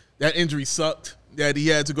because that injury sucked that he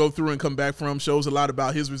had to go through and come back from. Shows a lot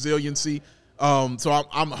about his resiliency. So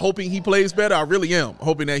I'm hoping he plays better. I really am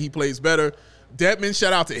hoping that he plays better. Dedman,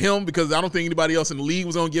 shout out to him because I don't think anybody else in the league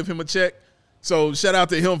was going to give him a check. So shout out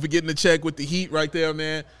to him for getting the check with the Heat right there,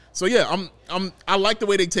 man. So yeah, I like the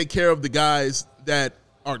way they take care of the guys that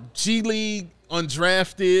are G League,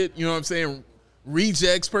 undrafted, you know what I'm saying,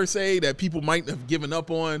 rejects per se that people might have given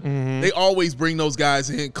up on. They always bring those guys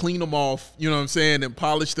in, clean them off, you know what I'm saying, and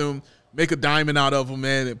polish them, make a diamond out of them,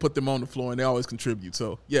 man, and put them on the floor, and they always contribute.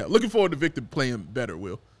 So yeah, looking forward to Victor playing better,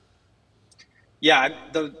 Will. Yeah,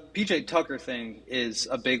 the PJ Tucker thing is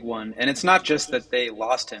a big one, and it's not just that they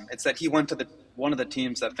lost him; it's that he went to one of the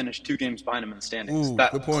teams that finished 2 games behind him in the standings.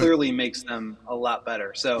 That clearly makes them a lot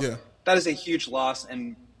better. So that is a huge loss,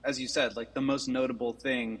 and as you said, the most notable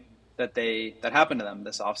thing that happened to them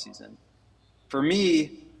this offseason. For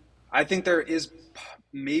me, I think there is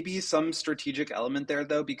maybe some strategic element there,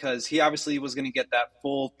 though, because he obviously was going to get that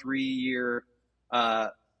full 3-year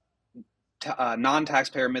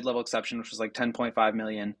non-taxpayer mid-level exception, which was like $10.5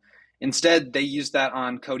 million. Instead, they used that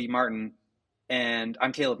on Caleb Martin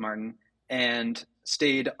and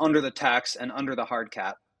stayed under the tax and under the hard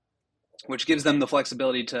cap, which gives them the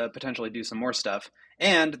flexibility to potentially do some more stuff.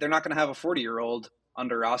 And they're not going to have a 40-year-old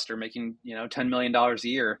under roster making, $10 million a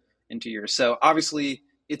year in 2 years. So obviously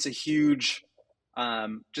it's a huge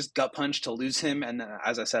just gut punch to lose him. And then,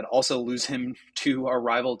 as I said, also lose him to a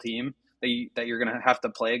rival team that you're going to have to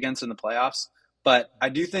play against in the playoffs. But I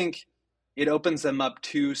do think it opens them up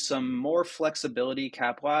to some more flexibility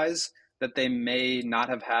cap-wise that they may not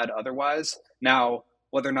have had otherwise. Now,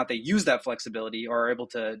 whether or not they use that flexibility or are able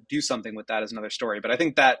to do something with that is another story. But I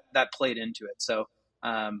think that played into it. So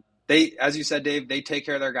they, as you said, Dave, they take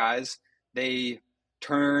care of their guys. They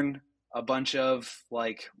turn a bunch of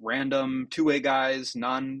like random two-way guys,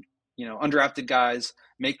 undrafted guys,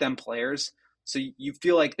 make them players. So you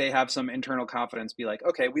feel like they have some internal confidence, be like,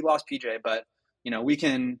 okay, we lost PJ, but we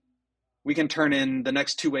can turn in the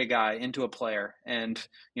next two-way guy into a player. And,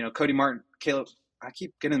 Cody Martin, I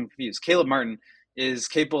keep getting confused. Caleb Martin is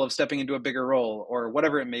capable of stepping into a bigger role or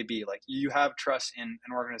whatever it may be. Like, you have trust in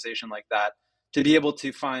an organization like that to be able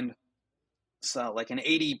to find like an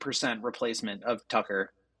 80% replacement of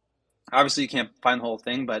Tucker. Obviously you can't find the whole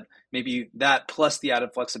thing, but maybe that plus the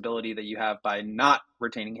added flexibility that you have by not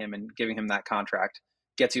retaining him and giving him that contract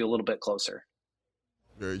gets you a little bit closer.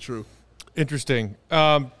 Very true. Interesting.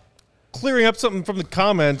 Clearing up something from the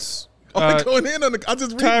comments. Going in on I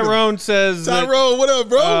just read Tyrone says, Tyrone, what up,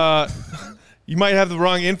 bro? You might have the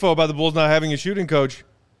wrong info about the Bulls not having a shooting coach.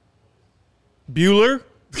 Bueller?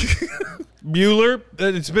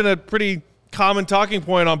 It's been a pretty common talking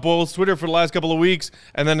point on Bulls Twitter for the last couple of weeks.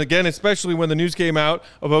 And then again, especially when the news came out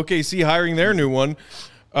of OKC hiring their new one.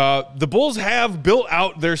 The Bulls have built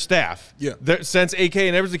out their staff since AK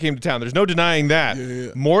and Eversley came to town. There's no denying that.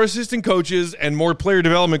 Yeah. More assistant coaches and more player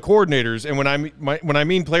development coordinators. And when I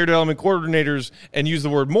mean player development coordinators and use the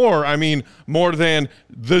word more, I mean more than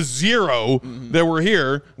the zero that were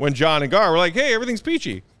here when John and Gar were like, hey, everything's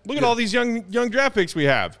peachy. Look at all these young draft picks we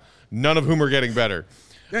have, none of whom are getting better.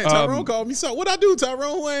 Dang, Tyrone called me. So what'd I do,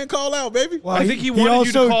 Tyrone? Who I ain't call out, baby? Well, I think he wanted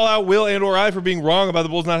you to call out Will and or I for being wrong about the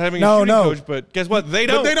Bulls not having a shooting coach, but guess what? They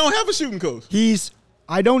don't. But they don't have a shooting coach.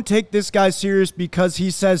 I don't take this guy serious because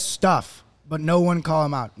he says stuff, but no one call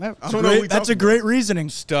him out. That's a great reasoning.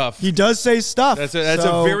 Stuff. He does say stuff. That's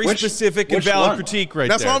a very specific and valid critique right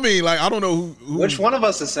That's there. That's what I mean. Like, I don't know who. Which one of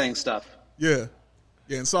us is saying stuff? Yeah,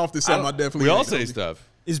 and soft is something I definitely. We all say stuff.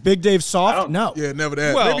 Is Big Dave soft? No. Yeah, never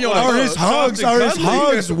that. Well, maybe on his hugs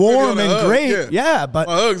warm and great? Yeah, but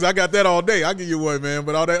my hugs, I got that all day. I give you one, man.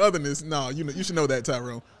 But all that otherness, no, you should know that,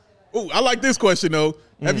 Tyrone. Oh, I like this question though.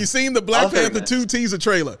 Have you seen the Black Panther 2 teaser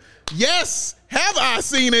trailer? Yes. Have I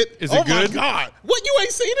seen it? Is it good? Oh my God! What, you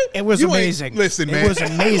ain't seen it? It was amazing. Listen, man. It was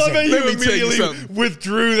amazing. I love how you Let me tell you immediately something.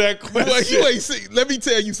 withdrew that question. Well, you ain't seen. Let me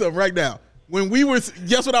tell you something right now. When we were,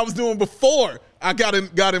 guess what I was doing before I got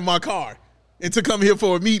in my car and to come here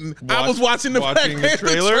for a meeting? I was watching the Black Panther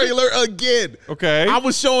trailer again. Okay. I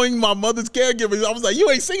was showing my mother's caregivers. I was like, you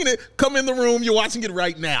ain't seen it. Come in the room. You're watching it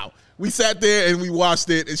right now. We sat there and we watched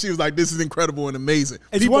it, and she was like, this is incredible and amazing.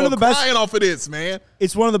 It's People one of the best crying off of this, man.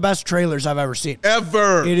 It's one of the best trailers I've ever seen.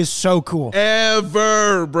 Ever. It is so cool.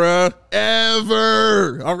 Ever, bruh.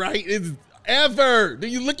 Ever. All right? It's ever. Do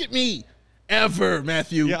you look at me? Ever,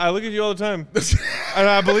 Matthew. Yeah, I look at you all the time. And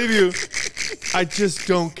I believe you. I just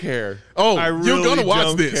don't care. Oh, I really you're gonna watch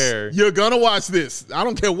don't this. Care. You're gonna watch this. I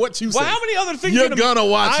don't care what you say. Well, how many other things you're gonna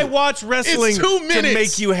watch? I watch wrestling it's 2 minutes. to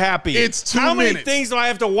make you happy. It's 2 How minutes. many things do I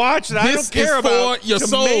have to watch that I don't care about for your to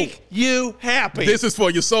soul. make you happy? This is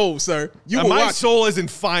for your soul, sir. You will my watch. soul is in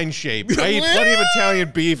fine shape. I eat plenty of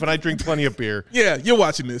Italian beef and I drink plenty of beer. Yeah, you're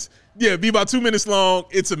watching this. Yeah, be about 2 minutes long.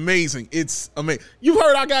 It's amazing. It's amazing. You've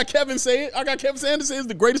heard I got Kevin say it. I got Kevin saying this is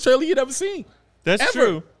the greatest trailer you'd ever seen. That's ever.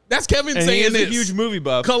 true. That's Kevin and saying he is this. a huge movie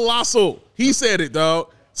buff. Colossal. He said it,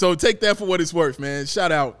 dog. So take that for what it's worth, man.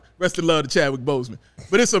 Shout out. Rest of love to Chadwick Boseman.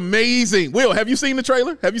 But it's amazing. Will, have you seen the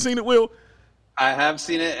trailer? Have you seen it, Will? I have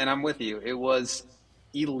seen it, and I'm with you. It was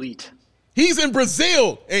elite. He's in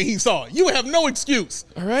Brazil, and he saw it. You have no excuse.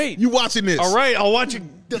 All right. You watching this. All right. I'll watch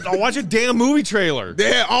a damn movie trailer.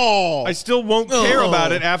 I still won't care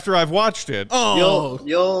about it after I've watched it. Oh.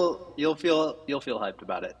 You'll feel hyped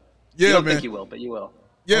about it. Yeah, you don't man. think you will, but you will.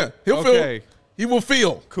 Yeah, he'll feel. He will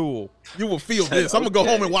feel. Cool. You will feel this. I'm going to go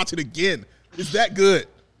home and watch it again. It's that good.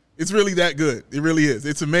 It's really that good. It really is.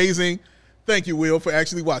 It's amazing. Thank you, Will, for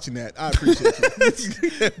actually watching that. I appreciate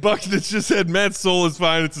you. Bucknett just said Matt's soul is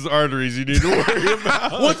fine. It's his arteries you need to worry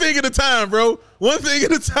about. One thing at a time, bro. One thing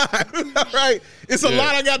at a time. All right? It's a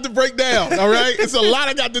lot I got to break down. All right? It's a lot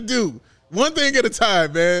I got to do. One thing at a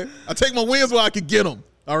time, man. I take my wins while I can get them.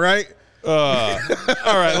 All right. All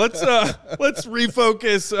right, let's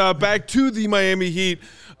refocus back to the Miami Heat.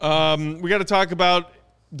 We got to talk about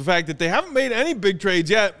the fact that they haven't made any big trades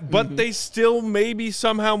yet, but they still maybe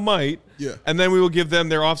somehow might. Yeah. And then we will give them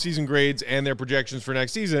their offseason grades and their projections for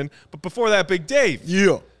next season. But before that, Big Dave,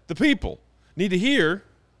 the people need to hear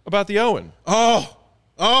about the Owen.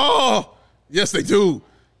 Oh, yes, they do.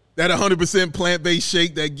 That 100% plant-based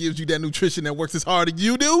shake that gives you that nutrition that works as hard as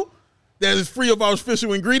you do, that is free of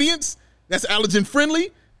artificial ingredients, that's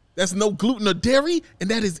allergen-friendly, that's no gluten or dairy,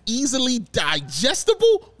 and that is easily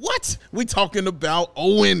digestible. What? We talking about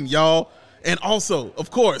Owen, y'all. And also,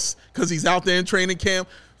 of course, because he's out there in training camp,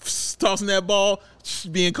 tossing that ball,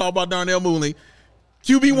 being called by Darnell Mooney,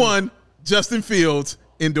 QB1, Justin Fields,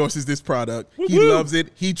 endorses this product. He loves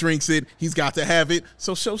it. He drinks it. He's got to have it.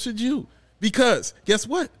 So should you. Because guess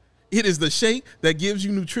what? It is the shake that gives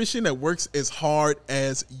you nutrition that works as hard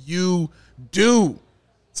as you do.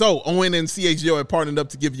 So Owen and CHGO have partnered up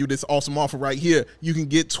to give you this awesome offer right here. You can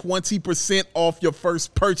get 20% off your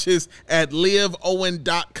first purchase at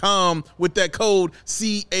liveowen.com with that code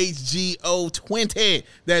CHGO20.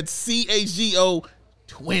 That's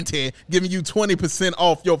CHGO20, giving you 20%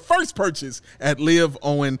 off your first purchase at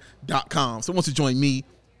liveowen.com. So once you join me,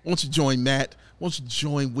 once you join Matt, once you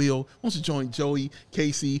join Will, once you join Joey,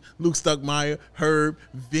 Casey, Luke Stuckmeyer, Herb,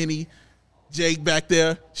 Vinny, Jake back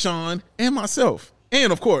there, Sean, and myself.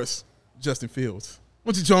 And, of course, Justin Fields.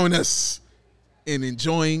 Won't you join us in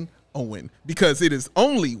enjoying Owen? Because it is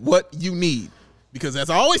only what you need. Because as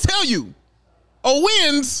I always tell you,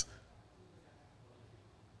 Owens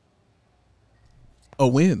a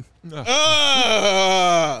win. Got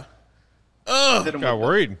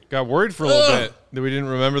worried for a little bit that we didn't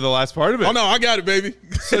remember the last part of it. Oh, no, I got it, baby.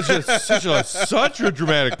 Such a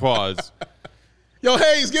dramatic pause. Yo,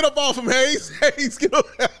 Hayes, get up off him, Hayes. Hayes, get up.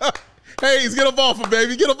 Hayes, get up off him,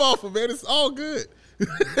 baby. Get up off him, man. It's all good.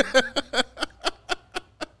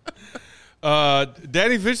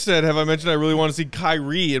 Danny Fish said, have I mentioned I really want to see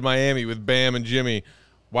Kyrie in Miami with Bam and Jimmy?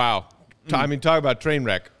 Wow. I mean, talk about train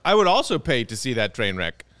wreck. I would also pay to see that train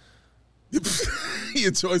wreck. He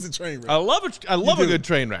enjoys the train wreck. I love a good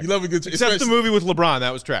train wreck. You love a good train wreck. Except the movie with LeBron.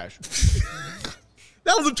 That was trash.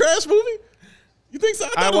 That was a trash movie? You think so?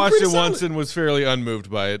 I watched it once and was fairly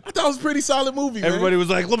unmoved by it. I thought it was a pretty solid movie, Everybody man. was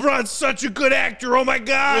like, LeBron's such a good actor. Oh, my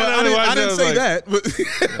God. Well, I didn't say that,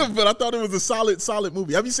 but I thought it was a solid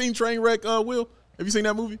movie. Have you seen Trainwreck, Will? Have you seen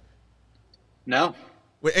that movie? No.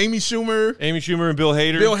 With Amy Schumer and Bill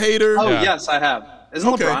Hader. Oh, Yeah. Yes, I have.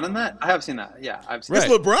 Isn't Okay. LeBron in that? I have seen that. Yeah, I've seen It's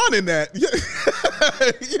it. LeBron in that.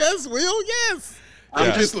 Yes, Will, yes.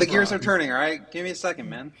 The gears are turning, all right? Give me a second,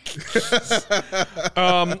 man.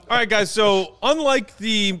 All right, guys. So unlike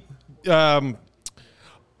the Boston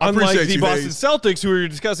Hayes. Celtics, who we were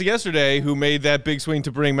discussing yesterday, who made that big swing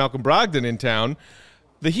to bring Malcolm Brogdon in town,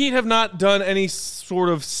 the Heat have not done any sort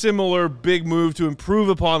of similar big move to improve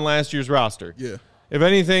upon last year's roster. Yeah. If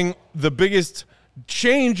anything, the biggest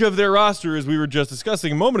change of their roster, as we were just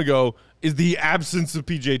discussing a moment ago, is the absence of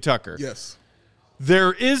PJ Tucker. Yes.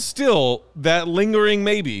 There is still that lingering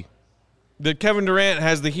maybe that Kevin Durant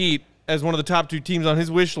has the Heat as one of the top two teams on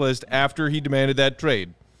his wish list after he demanded that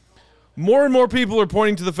trade. More and more people are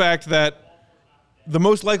pointing to the fact that the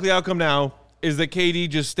most likely outcome now is that KD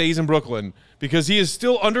just stays in Brooklyn because he is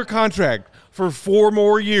still under contract for 4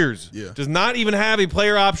 more years. Yeah. Does not even have a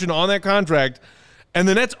player option on that contract, and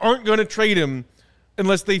the Nets aren't going to trade him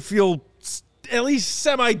unless they feel at least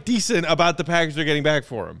semi-decent about the package they're getting back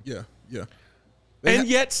for him. Yeah. And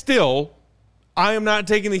yet still, I am not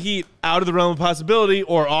taking the Heat out of the realm of possibility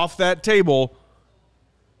or off that table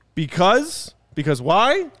because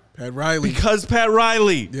why? Pat Riley. Because Pat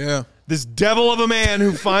Riley. Yeah. This devil of a man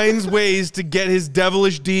who finds ways to get his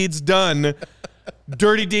devilish deeds done.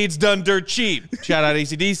 Dirty deeds done dirt cheap. Shout out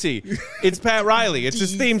AC/DC. It's Pat Riley. It's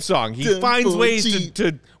his theme song. He finds ways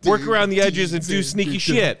to work around the edges and do sneaky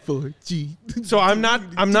shit. So I'm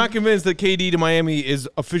not convinced that KD to Miami is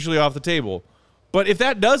officially off the table. But if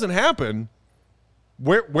that doesn't happen,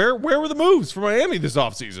 where were the moves for Miami this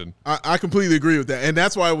offseason? I completely agree with that. And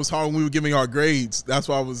that's why it was hard when we were giving our grades. That's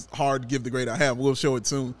why it was hard to give the grade I have. We'll show it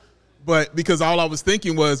soon. But because all I was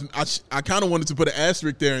thinking was I kind of wanted to put an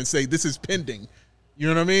asterisk there and say this is pending. You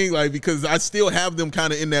know what I mean? Like, because I still have them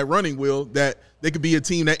kind of in that running wheel that they could be a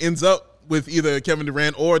team that ends up with either Kevin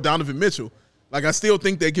Durant or Donovan Mitchell. Like, I still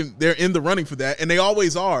think they're in the running for that, and they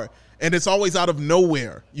always are. And it's always out of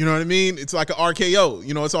nowhere. You know what I mean? It's like an RKO.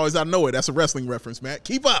 You know, it's always out of nowhere. That's a wrestling reference, Matt.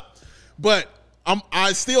 Keep up. But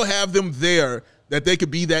I still have them there that they could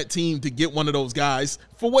be that team to get one of those guys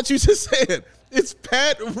for what you just said. It's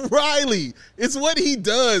Pat Riley. It's what he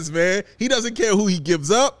does, man. He doesn't care who he gives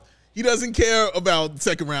up. He doesn't care about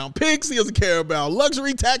second-round picks. He doesn't care about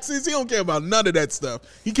luxury taxes. He don't care about none of that stuff.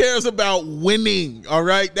 He cares about winning, all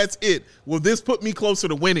right? That's it. Will this put me closer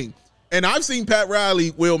to winning? And I've seen Pat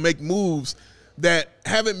Riley will make moves that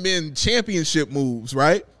haven't been championship moves,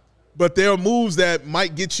 right? But there are moves that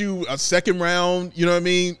might get you a second round, you know what I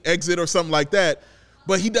mean, exit or something like that.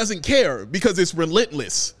 But he doesn't care because it's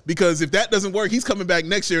relentless. Because if that doesn't work, he's coming back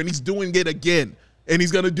next year and he's doing it again. And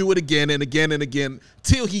he's going to do it again and again and again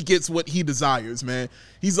till he gets what he desires, man.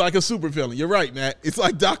 He's like a supervillain. You're right, Matt. It's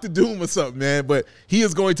like Dr. Doom or something, man. But he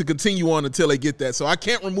is going to continue on until they get that. So I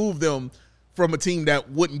can't remove them from a team that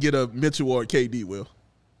wouldn't get a Mitchell or a KD, Will.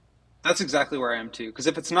 That's exactly where I am too. Because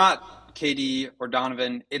if it's not KD or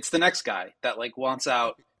Donovan, it's the next guy that like wants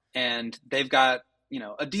out, and they've got, you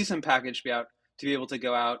know, a decent package to be able to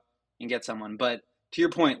go out and get someone. But to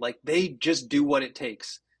your point, like they just do what it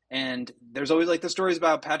takes. And there's always like the stories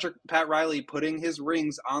about Pat Riley putting his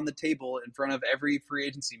rings on the table in front of every free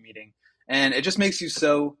agency meeting. And it just makes you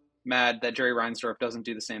so mad that Jerry Reinsdorf doesn't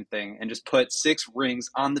do the same thing and just put 6 rings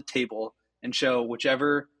on the table and show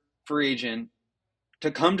whichever free agent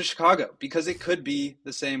to come to Chicago, because it could be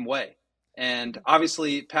the same way. And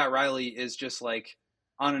obviously Pat Riley is just like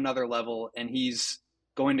on another level, and he's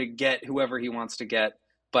going to get whoever he wants to get.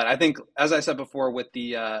 But I think, as I said before with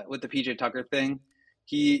the PJ Tucker thing,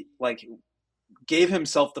 he like gave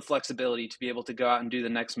himself the flexibility to be able to go out and do the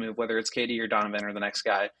next move, whether it's KD or Donovan or the next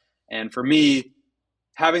guy. And for me,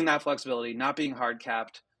 having that flexibility, not being hard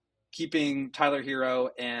capped, keeping Tyler Hero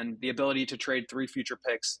and the ability to trade 3 future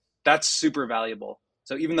picks, that's super valuable.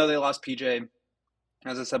 So even though they lost PJ,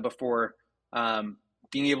 as I said before,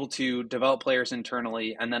 being able to develop players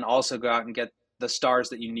internally and then also go out and get the stars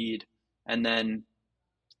that you need and then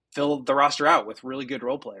fill the roster out with really good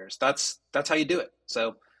role players. That's how you do it.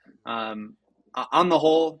 So on the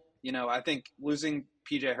whole, you know, I think losing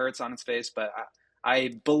PJ hurts on its face, but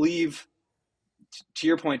I believe, to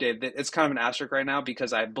your point, Dave, that it's kind of an asterisk right now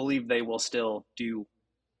because I believe they will still do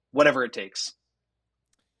whatever it takes.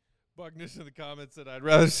 Bucknish in the comments said, I'd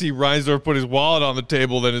rather see Reinsdorf put his wallet on the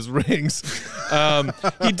table than his rings.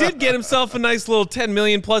 He did get himself a nice little $10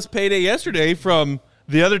 million plus payday yesterday from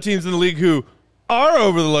the other teams in the league who are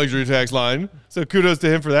over the luxury tax line. So kudos to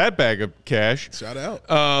him for that bag of cash. Shout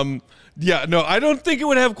out. Yeah, no, I don't think it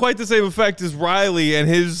would have quite the same effect as Riley and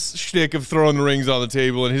his shtick of throwing the rings on the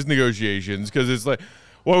table and his negotiations, because it's like,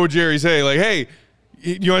 what would Jerry say? Like, hey,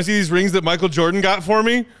 you want to see these rings that Michael Jordan got for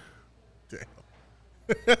me?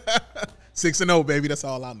 6-0, baby. That's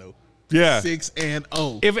all I know. Yeah.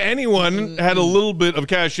 6-0. If anyone had a little bit of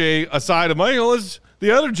cachet aside of Michael, is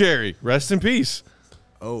the other Jerry. Rest in peace.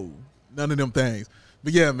 Oh, none of them things.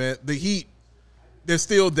 But yeah, man, the Heat, they're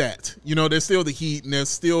still that. You know, they're still the Heat, and they're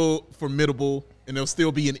still formidable, and they'll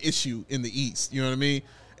still be an issue in the East. You know what I mean?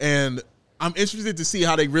 And I'm interested to see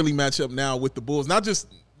how they really match up now with the Bulls. Not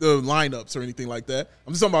just the lineups or anything like that.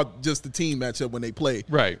 I'm just talking about just the team matchup when they play.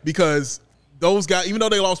 Right. Because those guys, even though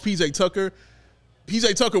they lost PJ Tucker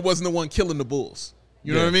wasn't the one killing the Bulls.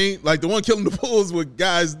 You know what I mean? Like, the one killing the Bulls were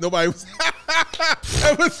guys nobody was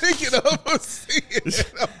ever thinking of or seeing.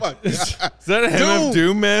 Oh, my God. Is that a MF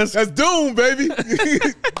Doom mask? That's Doom, baby.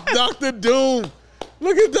 Dr. Doom.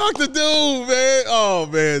 Look at Dr. Doom, man. Oh,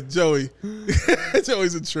 man, Joey.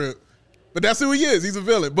 Joey's a trip. But that's who he is. He's a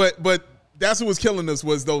villain. But that's who was killing us,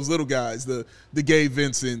 was those little guys, the Gabe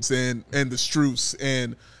Vincents and the Strus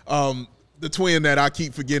and the twin that I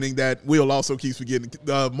keep forgetting that Will also keeps forgetting,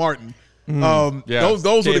 Martin.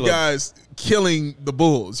 Those are the guys killing the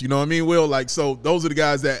Bulls. You know what I mean, Will? Like, so those are the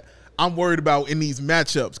guys that I'm worried about in these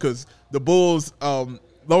matchups, because the Bulls,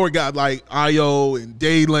 lower guys like Ayo and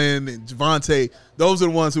Dalen and Javante, those are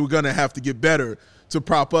the ones who are going to have to get better to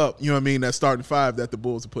prop up, you know what I mean, that starting 5 that the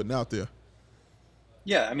Bulls are putting out there.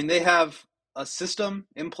 Yeah, I mean, they have a system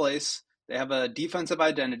in place. They have a defensive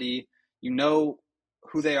identity. You know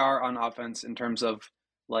who they are on offense in terms of,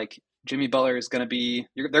 like, Jimmy Butler is going to be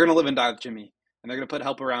 – they're going to live and die with Jimmy, and they're going to put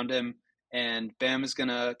help around him, and Bam is going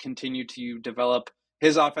to continue to develop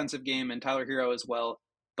his offensive game, and Tyler Hero as well.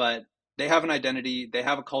 But they have an identity. They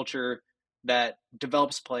have a culture that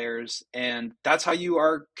develops players, and that's how you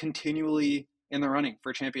are continually in the running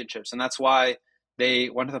for championships. And that's why they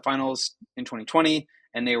went to the finals in 2020,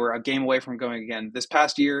 and they were a game away from going again this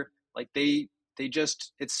past year. Like, they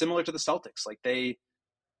just – it's similar to the Celtics. Like, they –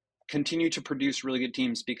 continue to produce really good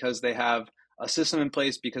teams because they have a system in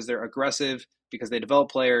place, because they're aggressive, because they develop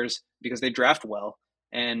players, because they draft well.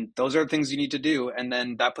 And those are the things you need to do. And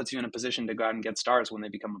then that puts you in a position to go out and get stars when they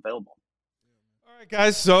become available. All right,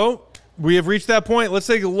 guys, so we have reached that point. Let's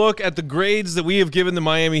take a look at the grades that we have given the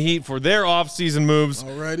Miami Heat for their offseason moves.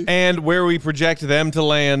 Alrighty. And where we project them to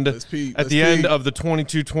land at the end of the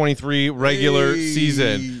 22-23 regular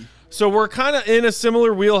season. So we're kind of in a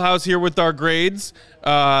similar wheelhouse here with our grades.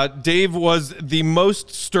 Dave was the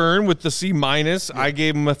most stern with the C-. Yeah. I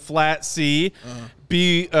gave him a flat C,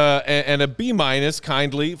 B, and a B-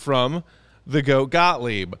 kindly from the GOAT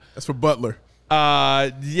Gottlieb. That's for Butler.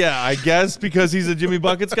 Yeah, I guess because he's a Jimmy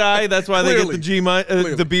Buckets guy, that's why they get the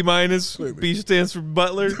the B-. Clearly. B stands for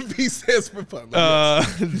Butler. B stands for Butler.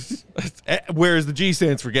 Whereas the G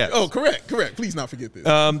stands for Gets. Oh, correct. Please not forget this.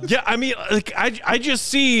 Yeah, I mean, like I just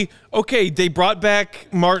see. Okay, they brought back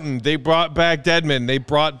Martin. They brought back Dedmon. They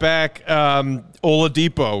brought back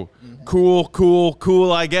Oladipo.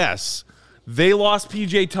 Cool. I guess. They lost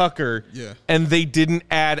PJ Tucker, and they didn't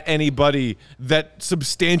add anybody that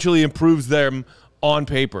substantially improves them on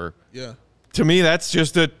paper. Yeah. To me, that's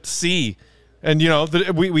just a C. And,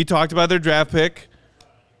 we talked about their draft pick.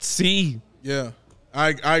 C. Yeah. I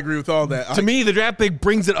agree with all that. To me, the draft pick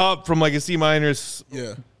brings it up from like a C-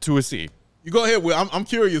 to a C. You go ahead, Will. I'm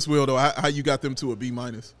curious, Will, though, how you got them to a B-.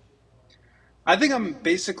 I think I'm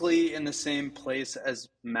basically in the same place as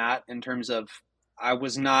Matt in terms of I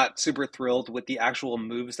was not super thrilled with the actual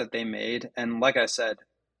moves that they made. And like I said,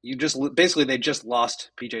 they just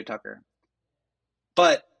lost PJ Tucker.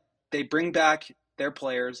 But they bring back their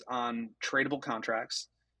players on tradable contracts.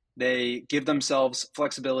 They give themselves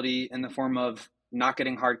flexibility in the form of not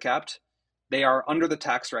getting hard capped. They are under the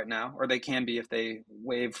tax right now, or they can be if they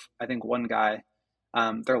waive, I think, one guy.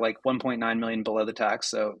 They're like 1.9 million below the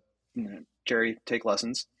tax. So, Jerry, take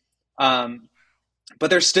lessons. But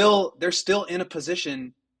they're still in a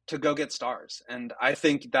position to go get stars. And I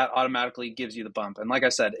think that automatically gives you the bump. And like I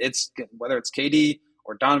said, it's whether it's KD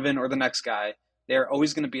or Donovan or the next guy, they're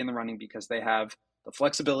always going to be in the running because they have the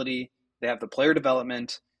flexibility, they have the player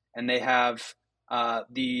development, and they have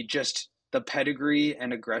the pedigree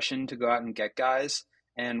and aggression to go out and get guys.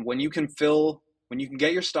 And when you can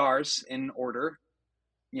get your stars in order,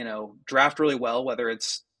 draft really well, whether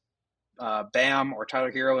it's Bam or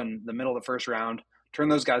Tyler Hero in the middle of the first round, turn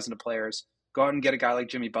those guys into players, go out and get a guy like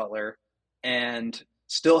Jimmy Butler and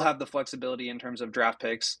still have the flexibility in terms of draft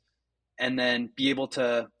picks, and then be able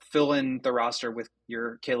to fill in the roster with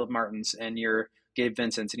your Caleb Martins and your Gabe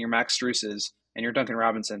Vincents and your Max Struces and your Duncan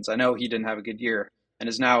Robinsons. I know he didn't have a good year and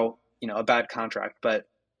is now, a bad contract, but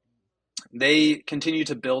they continue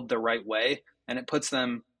to build the right way, and it puts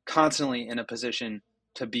them constantly in a position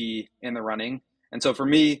to be in the running. And so for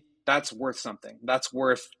me, that's worth something. That's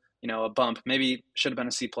worth, a bump. Maybe should have been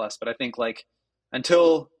a C+, but I think like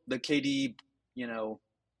until the KD,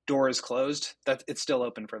 door is closed, that it's still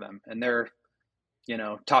open for them, and they're,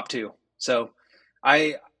 top two. So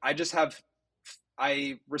I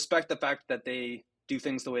respect the fact that they do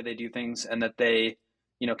things the way they do things, and that they,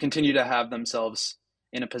 continue to have themselves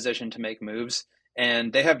in a position to make moves.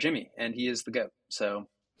 And they have Jimmy, and he is the GOAT. So,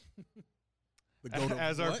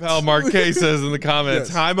 as our pal Mark K says in the comments,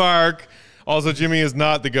 yes. Hi, Mark. Also, Jimmy is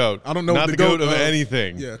not the GOAT. I don't know. Not the GOAT of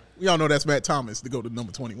anything. Yeah. We all know that's Matt Thomas, the GOAT of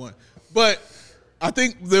number 21. But I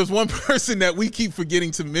think there's one person that we keep forgetting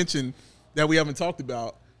to mention that we haven't talked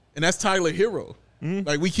about, and that's Tyler Hero. Mm-hmm.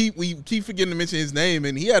 Like we keep forgetting to mention his name,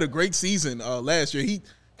 and he had a great season last year. He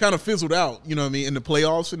kind of fizzled out, in the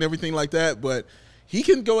playoffs and everything like that, but he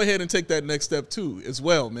can go ahead and take that next step too as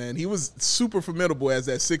well, man. He was super formidable as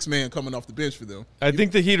that sixth man coming off the bench for them. I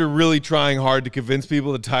think the Heat are really trying hard to convince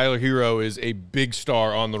people that Tyler Hero is a big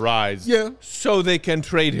star on the rise. Yeah. So they can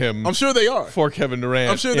trade him. I'm sure they are. For Kevin Durant.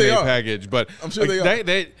 I'm sure they are. Package. But I'm sure they are.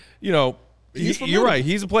 You're right.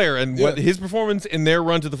 He's a player. And what his performance in their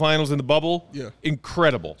run to the finals in the bubble,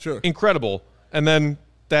 incredible. Sure. Incredible. And then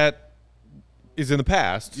that is in the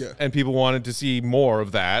past. Yeah. And people wanted to see more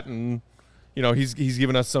of that. And he's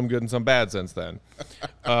given us some good and some bad since then.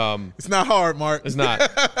 It's not hard, Mark. It's not.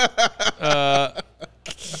 That's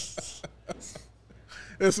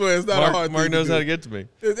why it's not a hard thing. Mark knows how to get to me.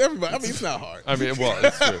 Everybody, it's not hard.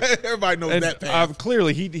 It's true. Everybody knows that path.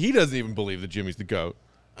 Clearly, he doesn't even believe that Jimmy's the GOAT.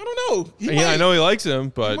 I don't know. I know he likes him,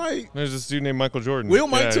 but there's a student named Michael Jordan. Will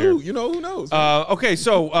might too. Who knows? Okay,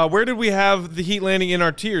 so where did we have the Heat landing in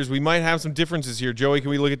our tiers? We might have some differences here. Joey, can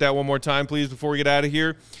we look at that one more time, please, before we get out of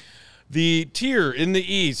here? The tier in the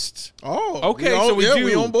East. Oh, okay. So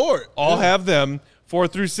we on board. All have them 4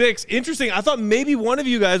 through 6. Interesting. I thought maybe one of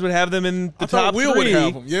you guys would have them in the top 3. Will would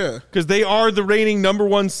have them, yeah, because they are the reigning number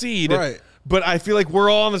 1 seed. Right. But I feel like we're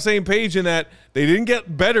all on the same page in that they didn't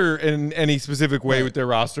get better in any specific way with their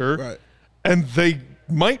roster, right? And they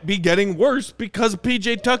might be getting worse because of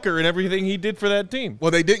PJ Tucker and everything he did for that team.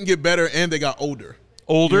 Well, they didn't get better, and they got older.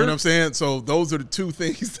 Older? You know what I'm saying? So those are the two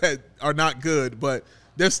things that are not good, but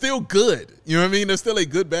they're still good. You know what I mean? They're still a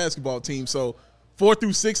good basketball team. So 4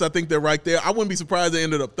 through 6, I think they're right there. I wouldn't be surprised they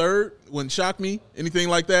ended up third. Wouldn't shock me, anything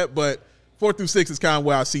like that. But 4 through 6 is kind of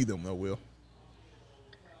where I see them, though, Will.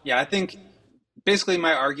 Yeah, I think basically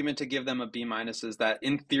my argument to give them a B- is that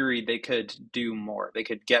in theory they could do more. They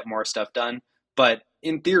could get more stuff done. But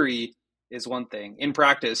in theory is one thing. In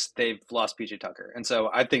practice, they've lost PJ Tucker. And so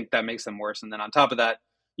I think that makes them worse. And then on top of that,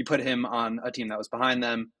 you put him on a team that was behind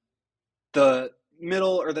them. The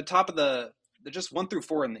middle or the top of the just 1 through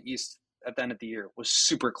 4 in the East at the end of the year was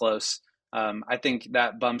super close. I think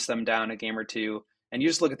that bumps them down a game or two. And you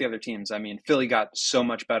just look at the other teams. I mean, Philly got so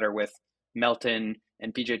much better with Melton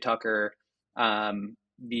and PJ Tucker.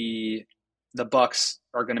 The Bucks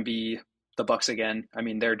are going to be the Bucks again. I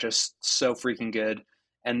mean, they're just so freaking good.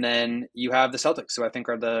 And then you have the Celtics, who I think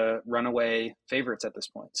are the runaway favorites at this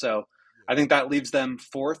point. So I think that leaves them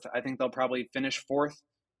 4th. I think they'll probably finish 4th.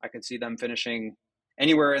 I could see them finishing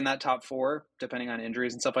anywhere in that top 4, depending on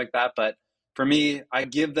injuries and stuff like that. But for me, I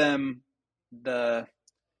give them the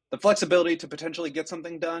flexibility to potentially get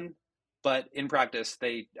something done, but in practice,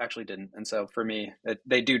 they actually didn't. And so for me,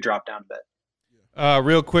 they do drop down a bit.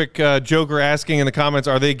 Real quick, Joker asking in the comments,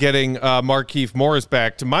 are they getting Markieff Morris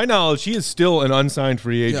back? To my knowledge, he is still an unsigned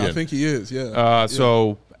free agent. Yeah, I think he is, yeah.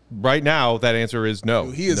 So right now, that answer is no.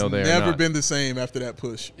 He has no, never been the same after that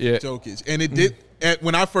push, yeah. Jokic. And it did,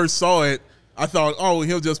 when I first saw it, I thought, oh,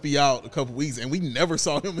 he'll just be out a couple weeks, and we never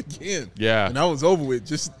saw him again. Yeah. And that was over with.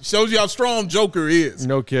 Just shows you how strong Joker is.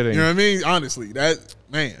 No kidding. You know what I mean? Honestly,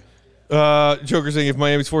 man. Joker saying if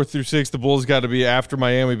Miami's 4th through 6th, the Bulls got to be after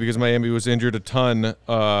Miami because Miami was injured a ton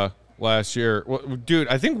last year. Well, dude,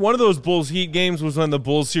 I think one of those Bulls Heat games was when the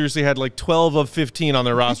Bulls seriously had like 12 of 15 on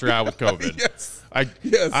their roster out with COVID. Yes.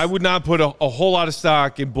 I would not put a whole lot of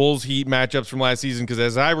stock in Bulls Heat matchups from last season because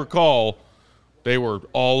as I recall, they were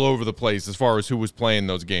all over the place as far as who was playing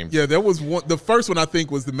those games. Yeah, there was one. The first one I think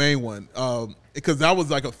was the main one because that was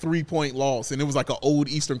like a 3-point loss, and it was like an old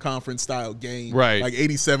Eastern Conference style game, right? Like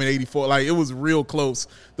 87, 84. Like it was real close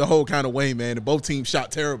the whole kind of way, man. And both teams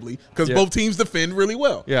shot terribly because both teams defend really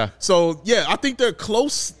well. Yeah. So yeah, I think they're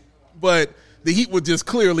close, but the Heat were just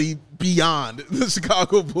clearly beyond the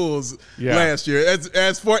Chicago Bulls last year.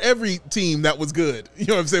 As for every team that was good, you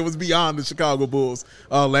know what I'm saying, was beyond the Chicago Bulls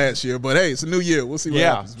last year. But hey, it's a new year. We'll see what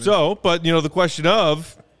happens. Man. So, but the question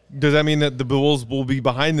of, does that mean that the Bulls will be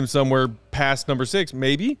behind them somewhere past number 6?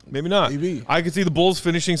 Maybe, maybe not. Maybe. I could see the Bulls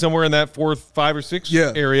finishing somewhere in that 4th, 5, or 6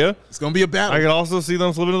 area. It's going to be a battle. I could also see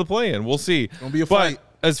them slipping into the play-in. We'll see. It's going to be a fight.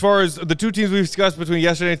 As far as the two teams we've discussed between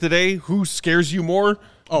yesterday and today, who scares you more?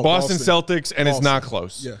 Boston Celtics, and it's not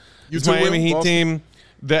close. Yeah. It's Miami Heat team,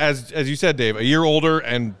 as you said, Dave, a year older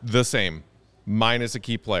and the same, minus a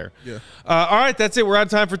key player. Yeah. All right, that's it. We're out of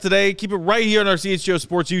time for today. Keep it right here on our CHGO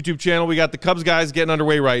Sports YouTube channel. We got the Cubs guys getting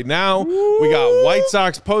underway right now. Woo! We got White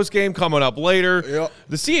Sox postgame coming up later. Yep.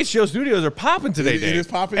 The CHGO studios are popping today, Dave. It is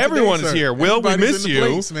popping Everyone today, is sir. here. Will, we miss you.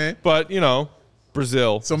 Place, man. But,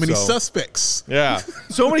 Brazil. So many suspects. Yeah.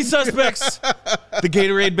 So many suspects. The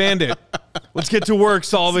Gatorade Bandit. Let's get to work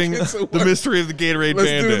solving the mystery of the Gatorade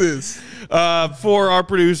Bandit. Let's do this. For our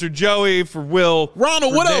producer, Joey, for Will.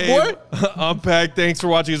 Ronald, what Dave, up, boy? I'm Pack. Thanks for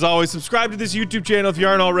watching as always. Subscribe to this YouTube channel if you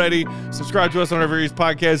aren't already. Subscribe to us on our various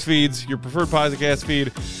podcast feeds, your preferred podcast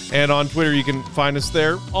feed. And on Twitter, you can find us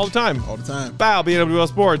there all the time. All the time. Bow, BWL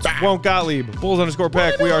Sports. Won't Gottlieb.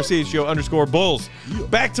 Bulls_Pack. We are CHGO_Bulls. Yeah.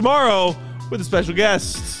 Back tomorrow with a special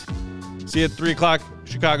guest. See you at 3 o'clock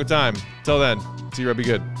Chicago time. Till then, see you, be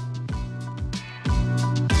good.